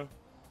retinue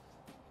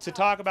to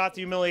talk about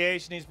the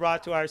humiliation he's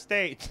brought to our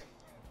state.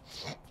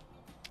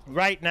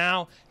 Right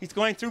now, he's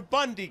going through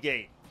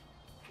Bundygate.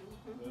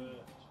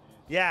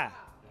 Yeah.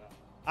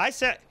 I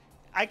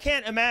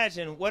can't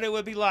imagine what it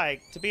would be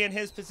like to be in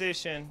his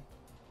position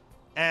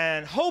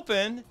and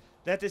hoping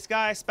that this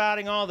guy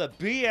spouting all the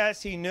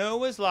BS he knew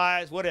was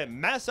lies wouldn't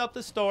mess up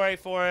the story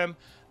for him,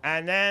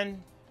 and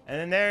then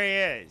there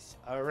he is,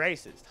 a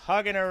racist,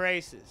 hugging a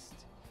racist.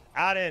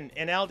 Out in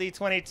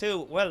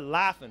LD22, we're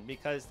laughing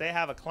because they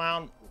have a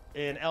clown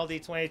in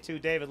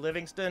LD22, David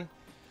Livingston,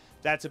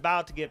 that's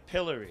about to get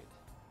pilloried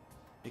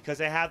because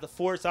they have the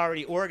force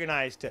already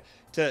organized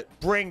to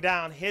bring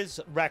down his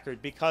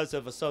record because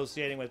of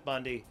associating with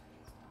Bundy.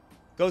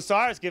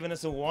 Gosar has given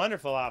us a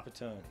wonderful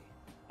opportunity.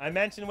 I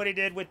mentioned what he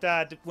did with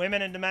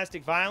women and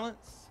domestic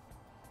violence.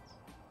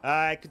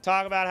 I could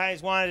talk about how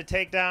he's wanted to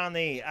take down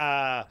the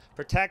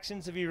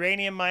protections of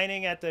uranium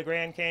mining at the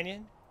Grand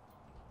Canyon.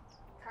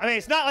 I mean,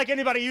 it's not like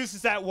anybody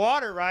uses that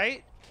water,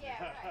 right?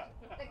 Yeah,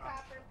 right. The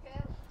copper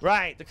pit.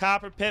 Right, the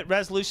copper pit,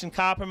 Resolution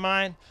Copper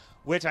Mine,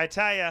 which I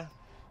tell you,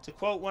 to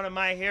quote one of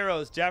my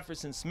heroes,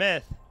 Jefferson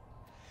Smith,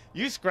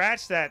 you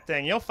scratch that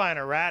thing, you'll find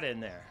a rat in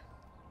there.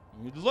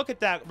 You look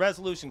at that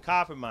Resolution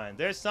Copper Mine,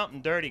 there's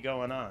something dirty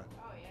going on.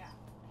 Oh, yeah.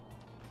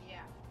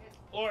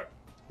 Yeah. Or,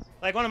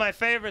 like one of my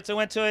favorites, I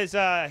went to his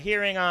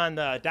hearing on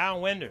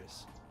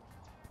downwinders.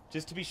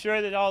 Just to be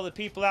sure that all the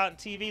people out in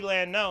TV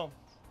land know.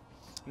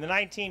 In the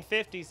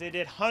 1950s, they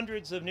did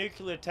hundreds of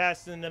nuclear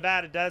tests in the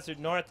Nevada desert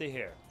north of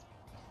here.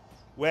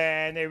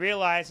 When they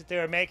realized that they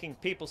were making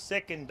people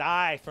sick and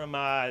die from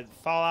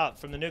fallout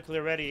from the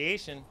nuclear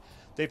radiation,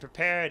 they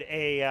prepared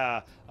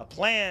a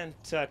plan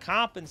to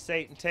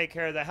compensate and take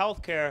care of the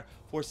health care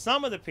for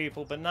some of the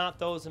people, but not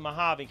those in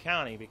Mohave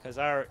County, because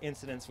our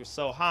incidents were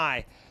so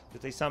high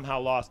that they somehow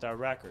lost our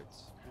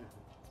records.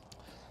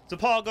 So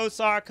Paul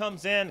Gosar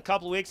comes in a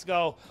couple of weeks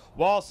ago,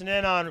 waltzing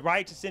in on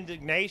righteous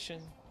indignation,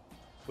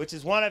 which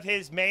is one of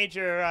his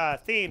major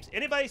themes.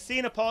 Anybody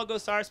seen a Paul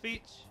Gosar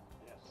speech?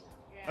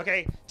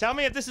 Okay, tell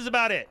me if this is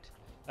about it.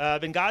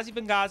 Benghazi,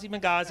 Benghazi,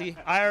 Benghazi,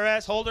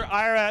 IRS, Holder,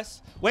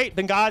 IRS. Wait,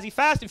 Benghazi,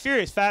 Fast and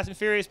Furious,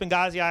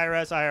 Benghazi,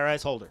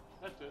 IRS, Holder.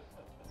 That's it.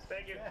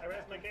 Thank you. I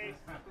rest my case.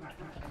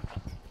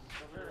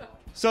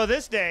 So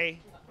this day,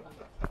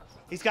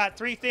 he's got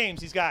 3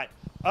 themes. He's got,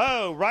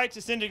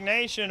 righteous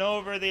indignation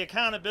over the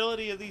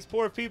accountability of these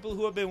poor people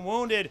who have been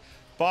wounded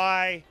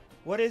by,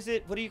 what is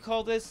it? What do you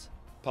call this?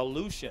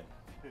 Pollution.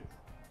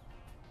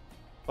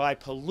 By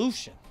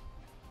pollution.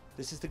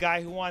 This is the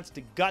guy who wants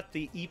to gut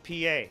the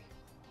EPA.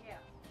 Yeah.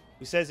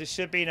 Who says there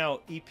should be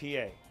no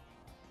EPA.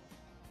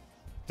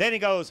 Then he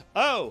goes,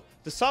 the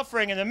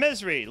suffering and the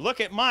misery.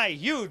 Look at my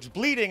huge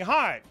bleeding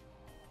heart.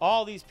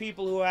 All these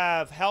people who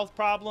have health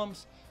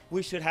problems,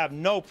 we should have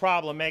no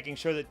problem making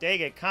sure that they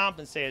get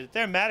compensated, that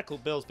their medical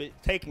bills be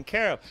taken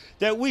care of,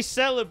 that we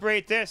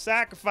celebrate their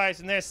sacrifice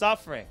and their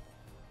suffering.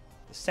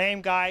 The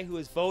same guy who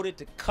has voted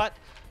to cut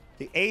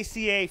the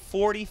ACA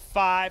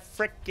 45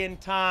 frickin'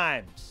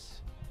 times.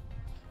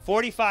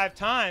 45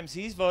 times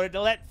he's voted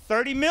to let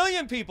 30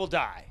 million people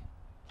die.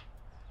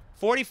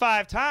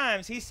 45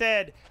 times he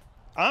said,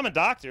 I'm a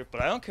doctor,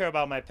 but I don't care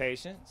about my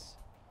patients.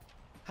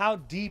 How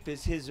deep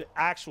is his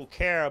actual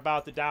care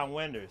about the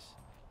downwinders?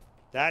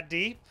 That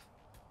deep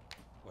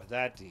or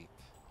that deep?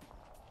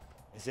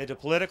 Is it a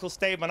political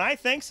statement? I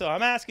think so.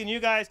 I'm asking you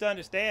guys to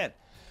understand.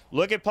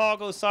 Look at Paul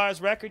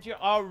Gosar's record. You're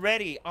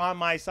already on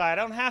my side.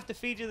 I don't have to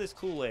feed you this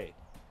Kool-Aid.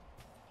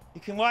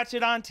 You can watch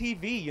it on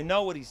TV. You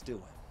know what he's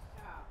doing.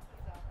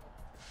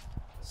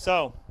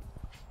 So,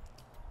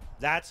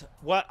 that's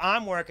what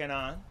I'm working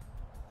on.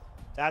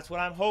 That's what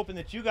I'm hoping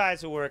that you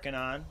guys are working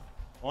on.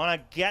 I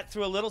want to get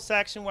through a little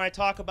section where I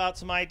talk about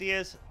some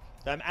ideas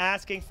that I'm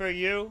asking for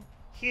you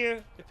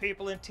here, the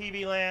people in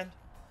TV land.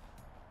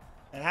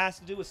 It has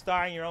to do with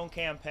starting your own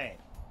campaign.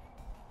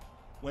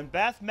 When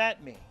Beth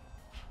met me,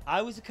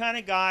 I was the kind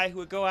of guy who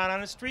would go out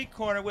on a street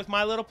corner with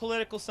my little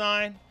political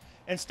sign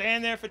and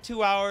stand there for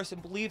 2 hours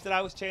and believe that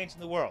I was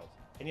changing the world.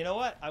 And you know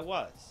what? I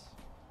was.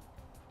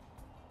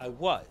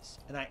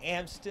 And I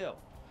am still.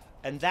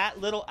 And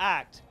that little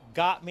act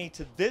got me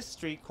to this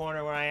street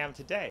corner where I am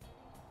today.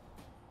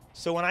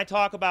 So when I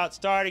talk about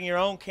starting your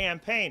own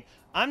campaign,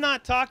 I'm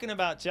not talking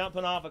about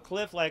jumping off a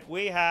cliff like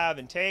we have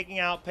and taking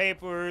out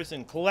papers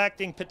and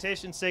collecting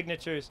petition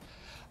signatures.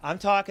 I'm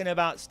talking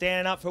about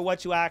standing up for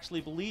what you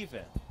actually believe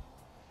in.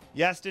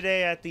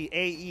 Yesterday at the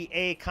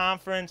AEA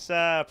conference,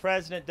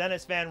 President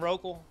Dennis Van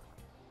Rokel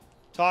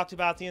talked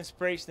about the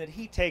inspiration that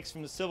he takes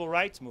from the civil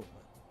rights movement.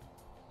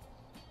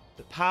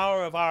 The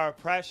power of our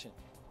oppression.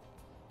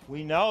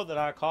 We know that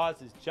our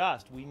cause is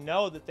just. We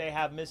know that they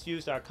have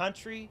misused our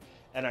country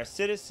and our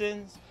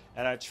citizens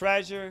and our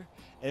treasure.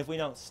 And if we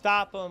don't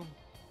stop them,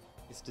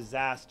 it's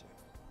disaster.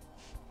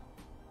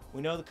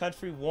 We know the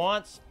country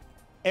wants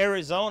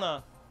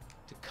Arizona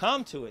to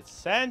come to its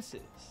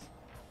senses.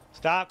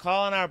 Stop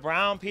calling our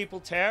brown people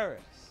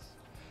terrorists.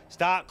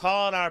 Stop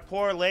calling our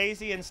poor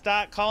lazy, and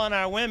stop calling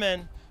our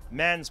women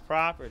men's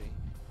property.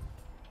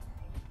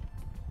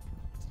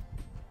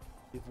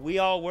 If we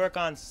all work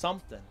on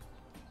something,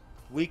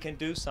 we can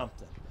do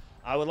something.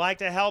 I would like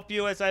to help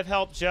you as I've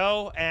helped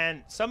Joe,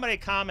 and somebody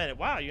commented,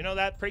 wow, you know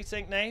that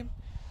precinct name?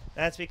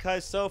 That's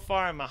because so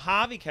far in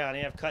Mohave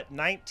County, I've cut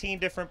 19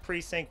 different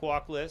precinct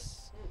walk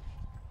lists,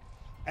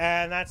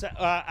 and that's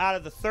out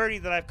of the 30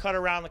 that I've cut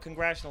around the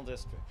congressional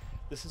district.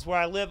 This is where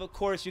I live. Of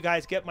course, you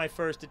guys get my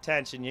first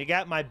attention. You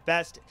get my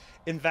best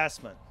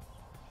investment.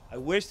 I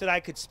wish that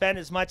I could spend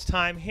as much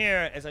time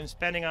here as I'm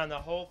spending on the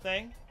whole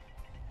thing.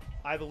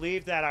 I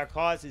believe that our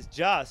cause is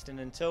just, and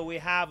until we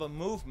have a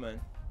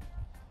movement,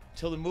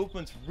 until the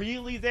movement's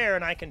really there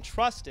and I can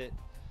trust it,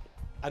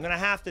 I'm gonna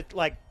have to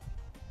like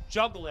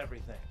juggle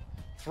everything.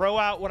 Throw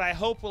out what I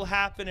hope will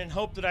happen and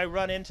hope that I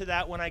run into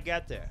that when I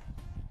get there.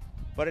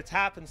 But it's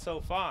happened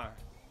so far.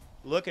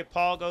 Look at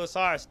Paul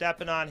Gosar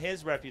stepping on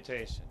his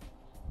reputation.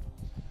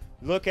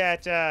 Look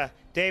at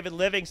David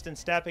Livingston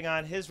stepping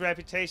on his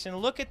reputation.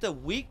 Look at the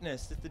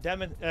weakness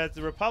that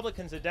the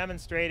Republicans are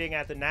demonstrating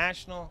at the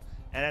national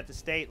and at the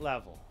state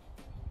level.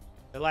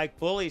 They're like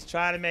bullies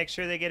trying to make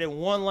sure they get in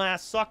one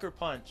last sucker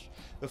punch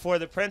before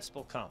the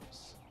principal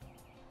comes.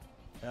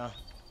 Now,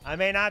 I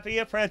may not be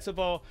a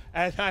principal,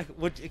 and I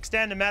would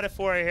extend a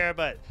metaphor here,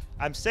 but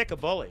I'm sick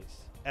of bullies.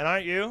 And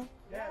aren't you?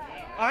 Yeah.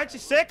 Aren't you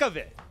sick of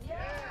it? Yeah.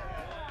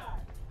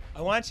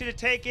 I want you to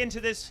take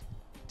into this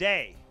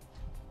day,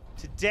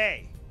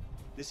 today,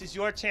 this is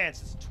your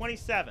chance, it's the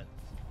 27th.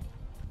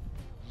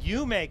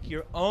 You make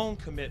your own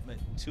commitment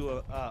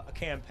to a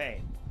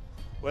campaign.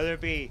 Whether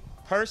it be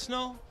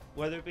personal,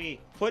 whether it be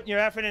putting your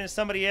effort into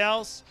somebody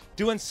else,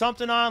 doing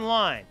something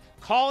online,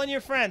 calling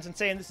your friends and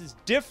saying this is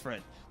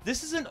different.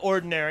 This isn't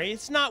ordinary.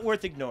 It's not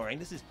worth ignoring.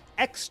 This is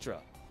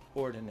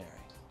extraordinary.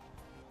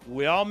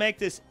 We all make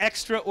this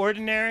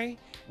extraordinary.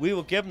 We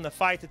will give them the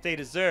fight that they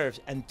deserve,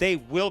 and they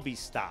will be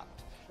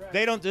stopped. Right.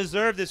 They don't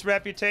deserve this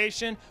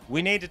reputation.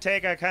 We need to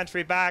take our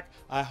country back.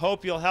 I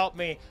hope you'll help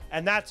me.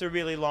 And that's a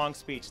really long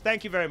speech.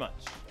 Thank you very much.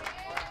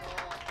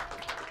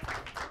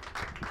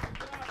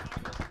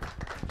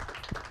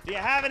 Do you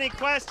have any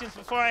questions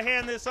before I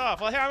hand this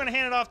off? Well, here, I'm going to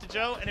hand it off to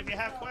Joe, and if you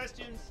have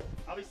questions,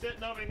 I'll be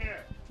sitting over here.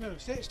 No,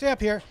 stay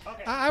up here.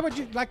 Okay. I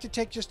would like to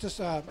take just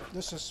this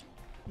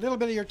little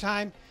bit of your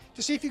time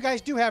to see if you guys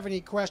do have any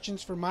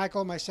questions for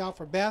Michael, myself,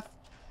 or Beth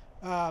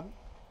that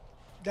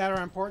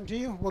are important to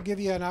you. We'll give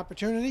you an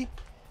opportunity.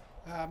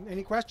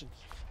 Any questions?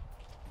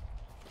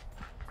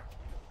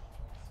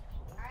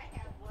 I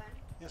have one.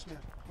 Yes, ma'am.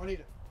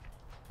 Juanita.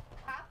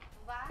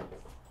 Popbox.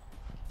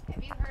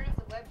 Have you heard of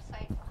the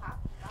website Popbox?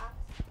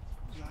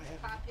 No, I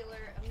haven't.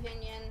 Popular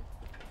opinion.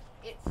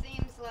 It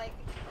seems like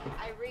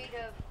I read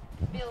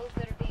of bills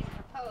that are being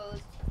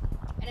proposed,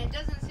 and it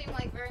doesn't seem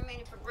like very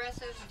many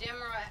progressives,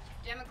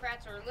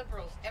 Democrats, or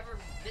liberals ever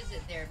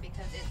visit there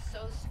because it's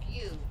so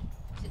skewed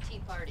to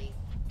Tea Party.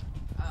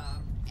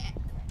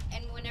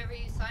 And whenever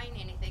you sign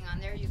anything on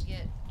there, you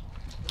get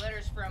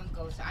letters from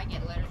Gosar. I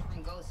get letters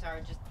from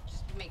Gosar. Just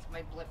makes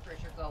my blood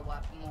pressure go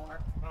up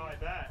more. Oh, like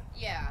that?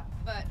 Yeah,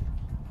 but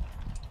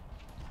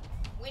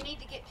we need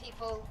to get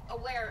people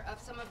aware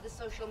of some of the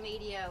social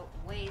media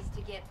ways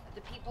to get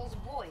the people's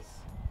voice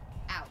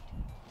out.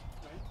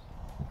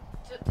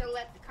 To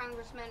let the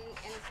congressmen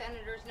and the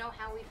senators know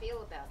how we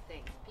feel about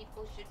things.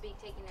 People should be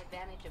taking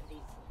advantage of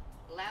these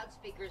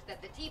loudspeakers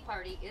that the Tea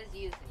Party is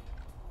using.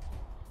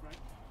 Right.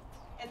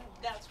 And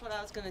that's what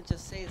I was going to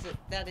just say, is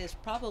that has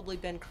probably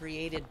been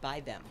created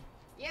by them.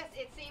 Yes,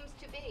 it seems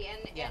to be.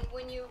 And Yeah. and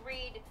when you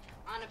read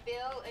on a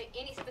bill,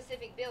 any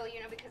specific bill, you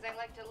know, because I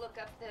like to look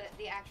up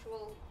the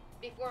actual,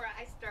 before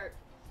I start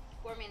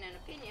forming an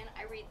opinion,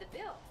 I read the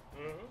bill.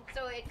 Mm-hmm.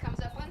 So it comes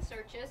up on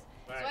searches.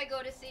 Right. So I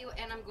go to see,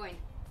 and I'm going,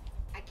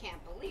 I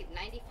can't believe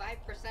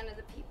 95% of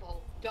the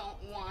people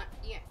don't want.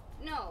 Yeah,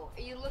 no,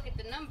 you look at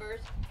the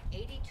numbers.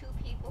 82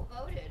 people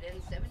voted, and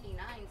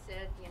 79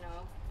 said, you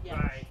know. Yeah.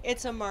 Right.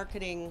 It's a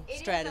marketing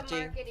strategy. It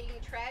is a marketing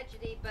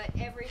tragedy, but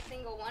every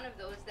single one of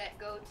those that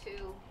go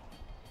to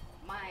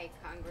my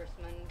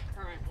congressman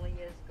currently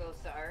is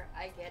Gosar.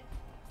 I get.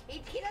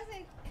 He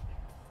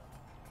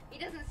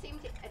doesn't seem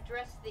to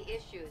address the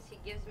issues. He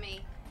gives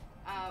me.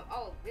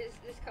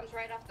 This comes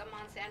right off the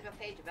Monsanto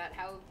page about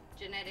how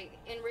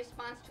in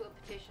response to a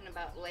petition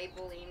about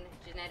labeling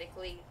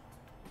genetically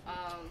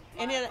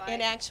And modified.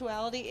 in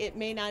actuality,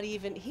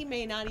 he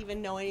may not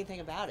even know anything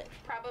about it.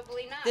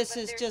 Probably not. This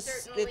but is there's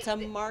just, certainly it's a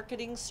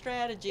marketing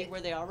strategy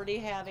where they already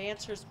have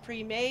answers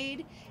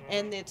pre-made,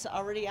 and it's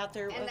already out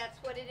there. And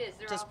that's what it is.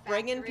 They're just all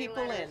bringing factory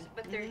people letters, in.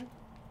 but they're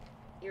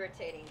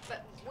irritating.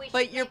 But we should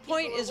But your make people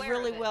point is aware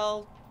really of it.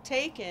 well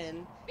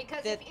taken.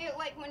 Because that, if you,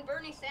 like when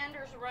Bernie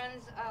Sanders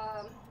runs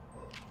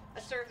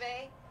a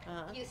survey,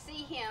 you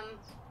see him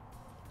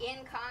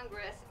in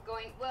Congress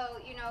going, well,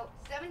 you know,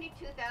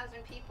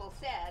 72,000 people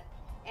said,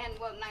 and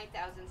well,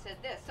 9,000 said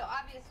this. So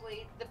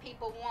obviously the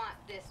people want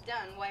this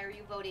done. Why are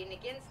you voting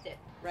against it?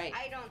 Right.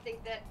 I don't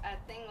think that a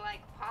thing like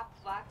Pop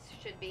Vox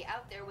should be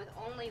out there with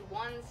only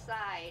one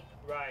side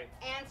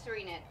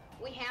answering it.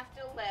 We have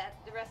to let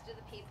the rest of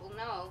the people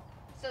know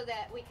so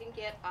that we can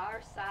get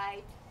our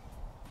side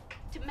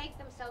to make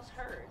themselves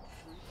heard.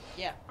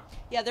 Yeah.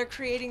 Yeah, they're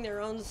creating their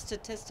own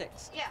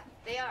statistics. Yeah,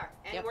 they are.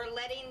 And we're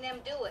letting them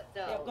do it,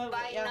 though.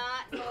 By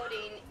not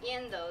voting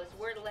in those,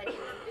 we're letting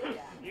them do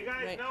that. You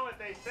guys know what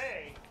they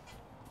say.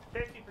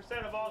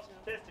 50% of all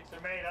statistics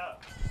are made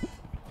up.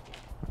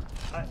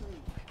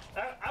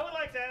 I would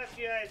like to ask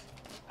you guys,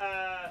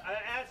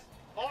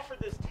 offer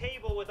this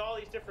table with all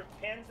these different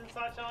pins and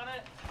such on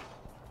it.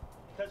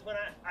 Because when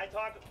I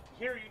talk,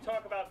 here you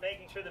talk about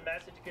making sure the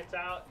message gets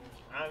out.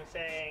 I'm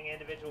saying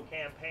individual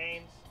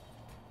campaigns.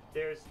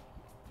 There's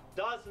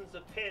dozens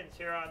of pins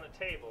here on the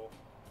table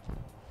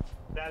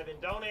that have been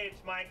donated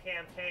to my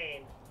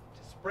campaign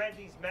to spread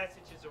these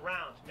messages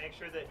around, to make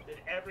sure that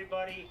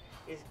everybody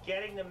is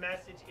getting the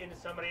message into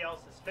somebody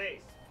else's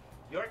face.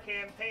 Your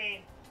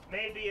campaign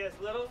may be as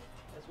little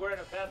as wearing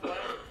a Beth Weiser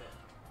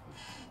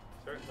pin.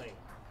 Certainly,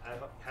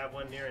 I have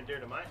one near and dear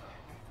to my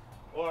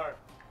heart.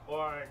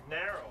 Or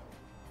narrow.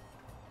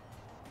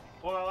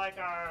 Or like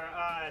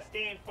our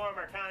esteemed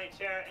former county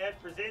chair, Ed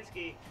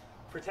Brzezinski,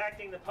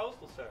 protecting the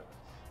Postal Service.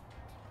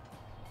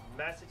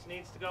 Message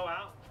needs to go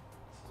out.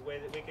 This is the way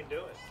that we can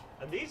do it.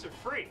 And these are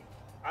free.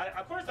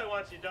 Of course I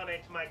want you to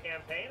donate to my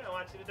campaign. I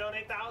want you to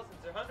donate thousands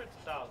or hundreds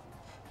of thousands.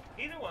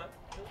 Either one.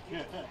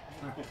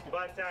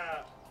 But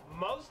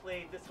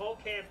mostly this whole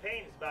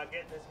campaign is about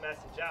getting this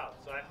message out.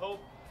 So I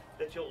hope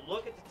that you'll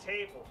look at the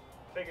table,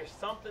 figure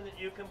something that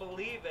you can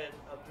believe in,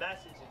 a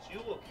message that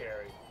you will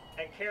carry,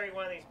 and carry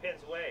one of these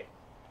pins away.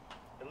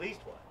 At least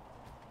one.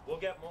 We'll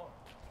get more.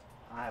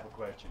 I have a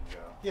question, Joe.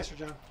 Yes, sir,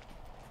 John.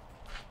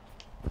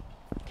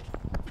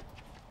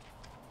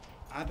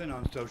 I've been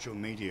on social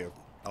media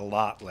a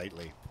lot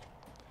lately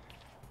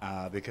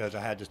because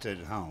I had to sit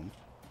at home.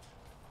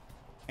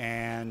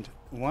 And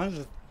one of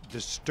the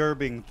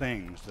disturbing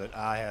things that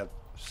I have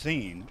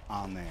seen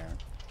on there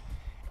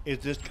is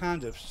this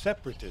kind of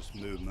separatist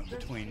movement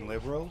between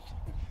liberals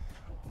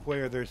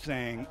where they're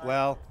saying,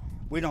 well,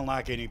 we don't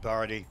like any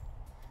party.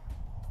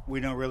 We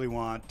don't really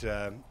want,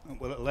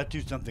 well, let's do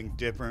something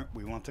different.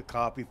 We want the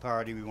coffee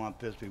party. We want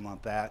this. We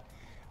want that.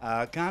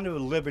 Kind of a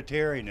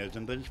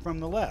libertarianism, but it's from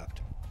the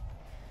left.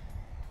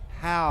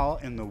 How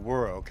in the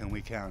world can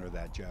we counter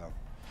that, Joe?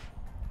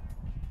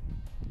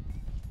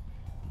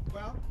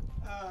 Well,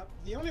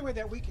 the only way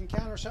that we can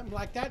counter something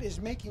like that is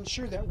making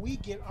sure that we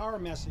get our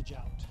message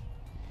out.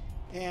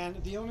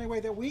 And the only way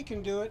that we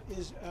can do it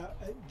is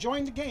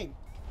join the game.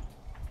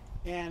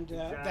 And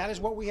that is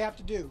what we have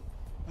to do.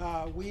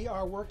 We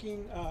are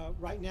working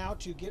right now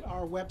to get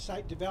our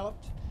website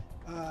developed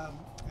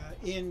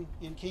in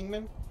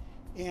Kingman.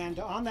 And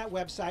on that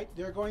website,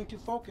 they're going to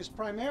focus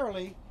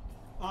primarily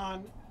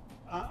on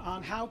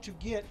how to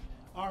get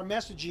our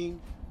messaging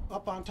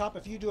up on top.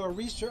 If you do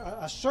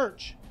a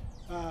search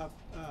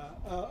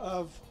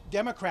of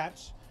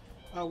Democrats,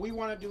 we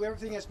want to do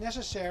everything that's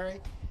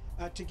necessary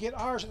to get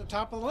ours at the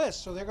top of the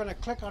list. So they're going to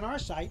click on our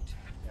site.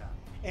 Yeah.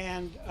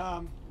 And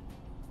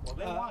well,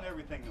 they want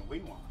everything that we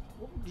want.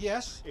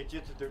 Yes. It's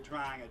just that they're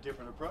trying a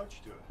different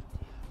approach to it.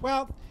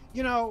 Well,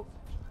 you know,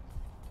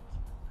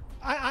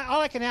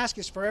 all I can ask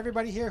is for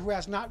everybody here who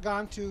has not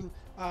gone to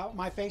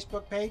my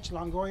Facebook page,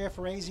 Longoria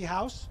Ferrazzi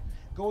House,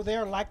 go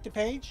there, like the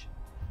page,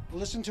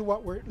 listen to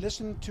what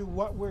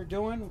we're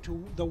doing,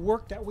 to the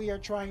work that we are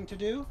trying to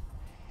do,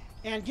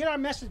 and get our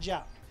message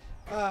out.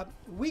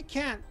 We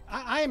can't.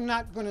 I am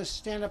not going to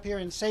stand up here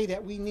and say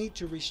that we need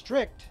to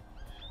restrict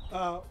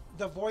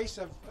the voice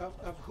of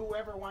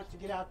whoever wants to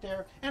get out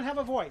there and have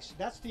a voice.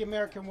 That's the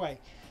American way.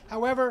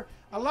 However,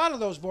 a lot of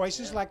those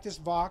voices, like this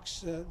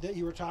Vox that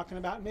you were talking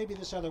about, maybe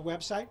this other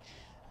website,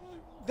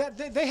 that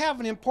they have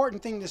an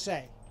important thing to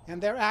say,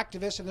 and they're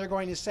activists and they're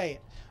going to say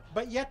it.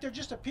 But yet they're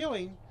just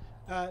appealing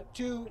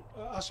to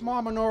a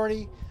small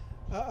minority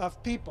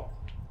of people.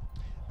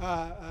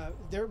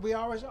 We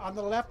always, on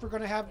the left, we're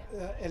going to have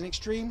an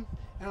extreme,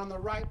 and on the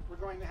right, we're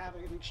going to have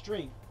an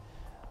extreme.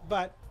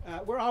 But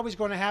we're always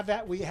going to have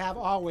that. We have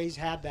always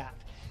had that.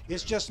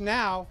 It's just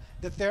now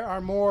that there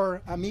are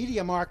more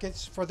media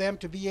markets for them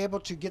to be able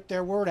to get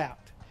their word out.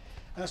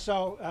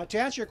 So to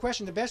answer your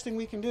question, the best thing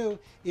we can do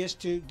is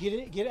to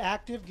get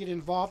active, get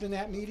involved in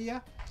that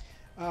media.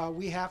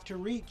 We have to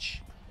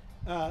reach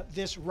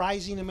this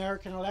rising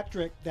American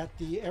electorate that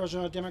the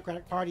Arizona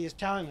Democratic Party is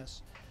telling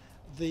us.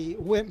 The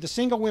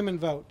single women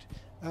vote,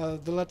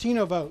 the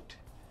Latino vote,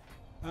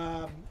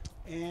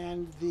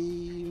 and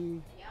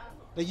the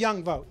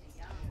young vote.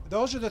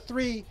 Those are the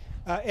three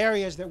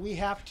areas that we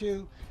have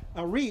to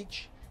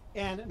reach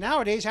And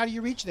nowadays, how do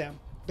you reach them?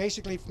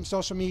 Basically from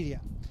social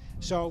media.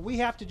 So we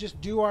have to just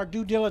do our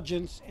due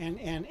diligence and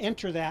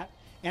enter that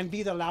and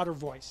be the louder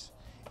voice.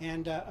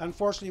 And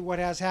unfortunately, what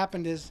has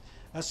happened is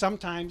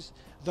sometimes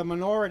the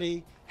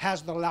minority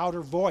has the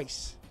louder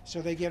voice.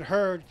 So they get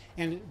heard,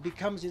 and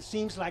it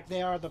seems like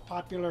they are the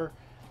popular,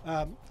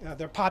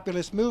 their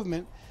populist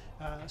movement.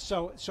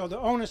 So the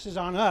onus is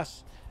on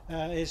us,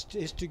 is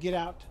to get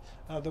out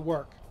the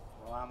work.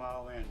 Well, I'm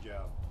all in,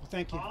 Joe. Well,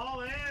 thank you.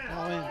 All in.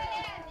 All in.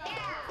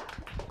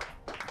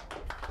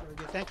 Very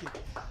good. Thank you.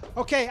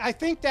 Okay, I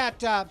think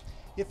that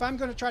if I'm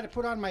going to try to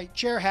put on my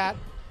chair hat,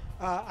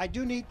 I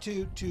do need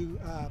to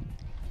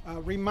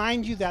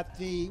remind you that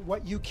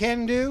what you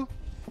can do.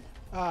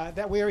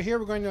 That we are here.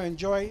 We're going to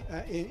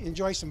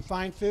enjoy some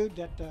fine food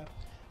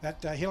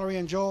that Hillary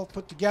and Joel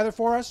put together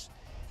for us,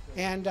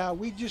 and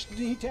we just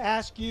need to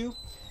ask you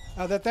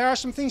that there are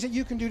some things that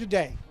you can do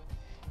today.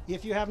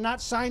 If you have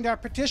not signed our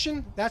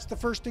petition, that's the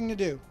first thing to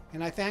do,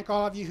 and I thank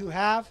all of you who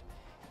have.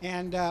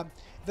 And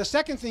the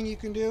second thing you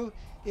can do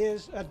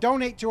is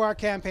donate to our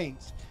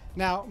campaigns.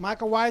 Now,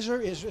 Michael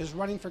Weiser is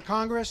running for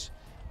Congress.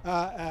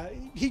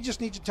 He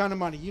just needs a ton of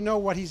money. You know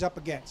what he's up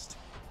against.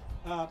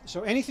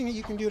 So anything that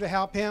you can do to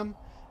help him,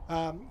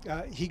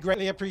 he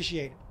greatly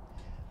appreciates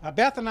it.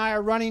 Beth and I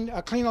are running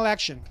a clean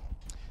election.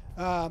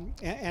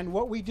 And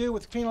what we do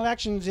with clean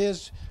elections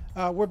is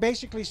we're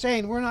basically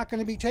saying we're not going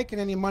to be taking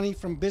any money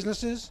from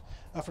businesses,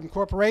 from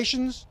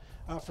corporations,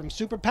 from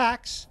super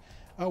PACs.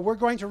 We're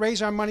going to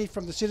raise our money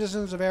from the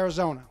citizens of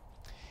Arizona.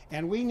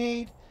 And we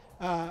need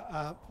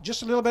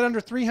just a little bit under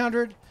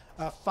 300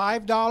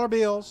 $5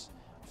 bills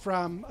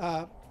from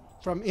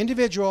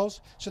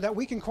individuals so that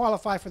we can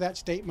qualify for that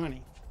state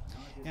money.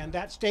 And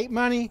that state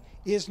money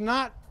is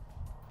not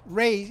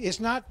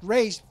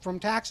raised from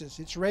taxes.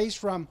 It's raised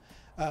from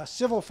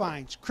civil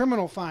fines,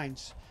 criminal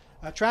fines,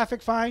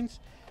 traffic fines,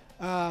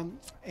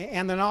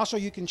 and then also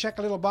you can check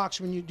a little box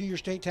when you do your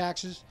state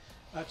taxes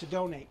to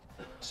donate.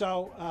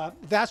 So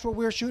that's what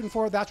we're shooting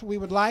for. That's what we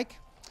would like.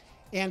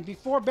 And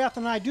before Beth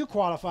and I do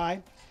qualify,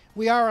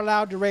 we are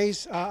allowed to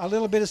raise a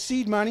little bit of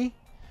seed money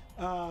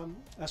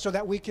so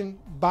that we can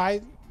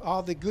buy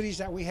all the goodies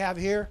that we have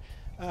here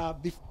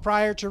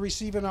prior to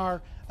receiving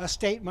our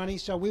state money.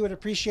 So we would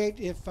appreciate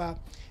if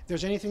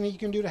there's anything that you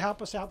can do to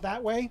help us out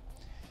that way.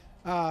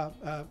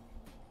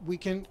 We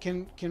can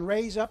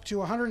raise up to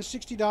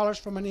 $160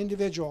 from an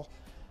individual.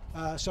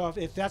 So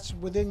if that's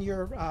within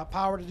your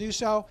power to do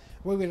so,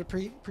 we would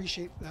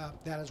appreciate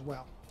that as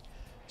well.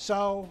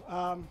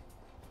 So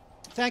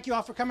thank you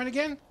all for coming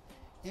again,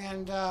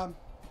 and I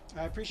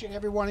appreciate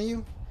every one of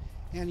you,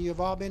 and you have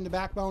all been the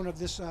backbone of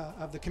this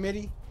of the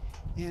committee,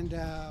 and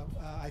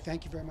I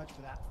thank you very much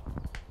for that.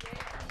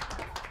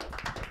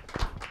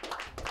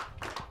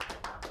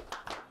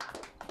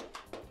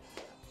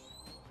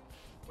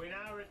 We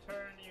now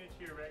return you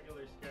to your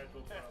regular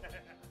scheduled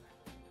program.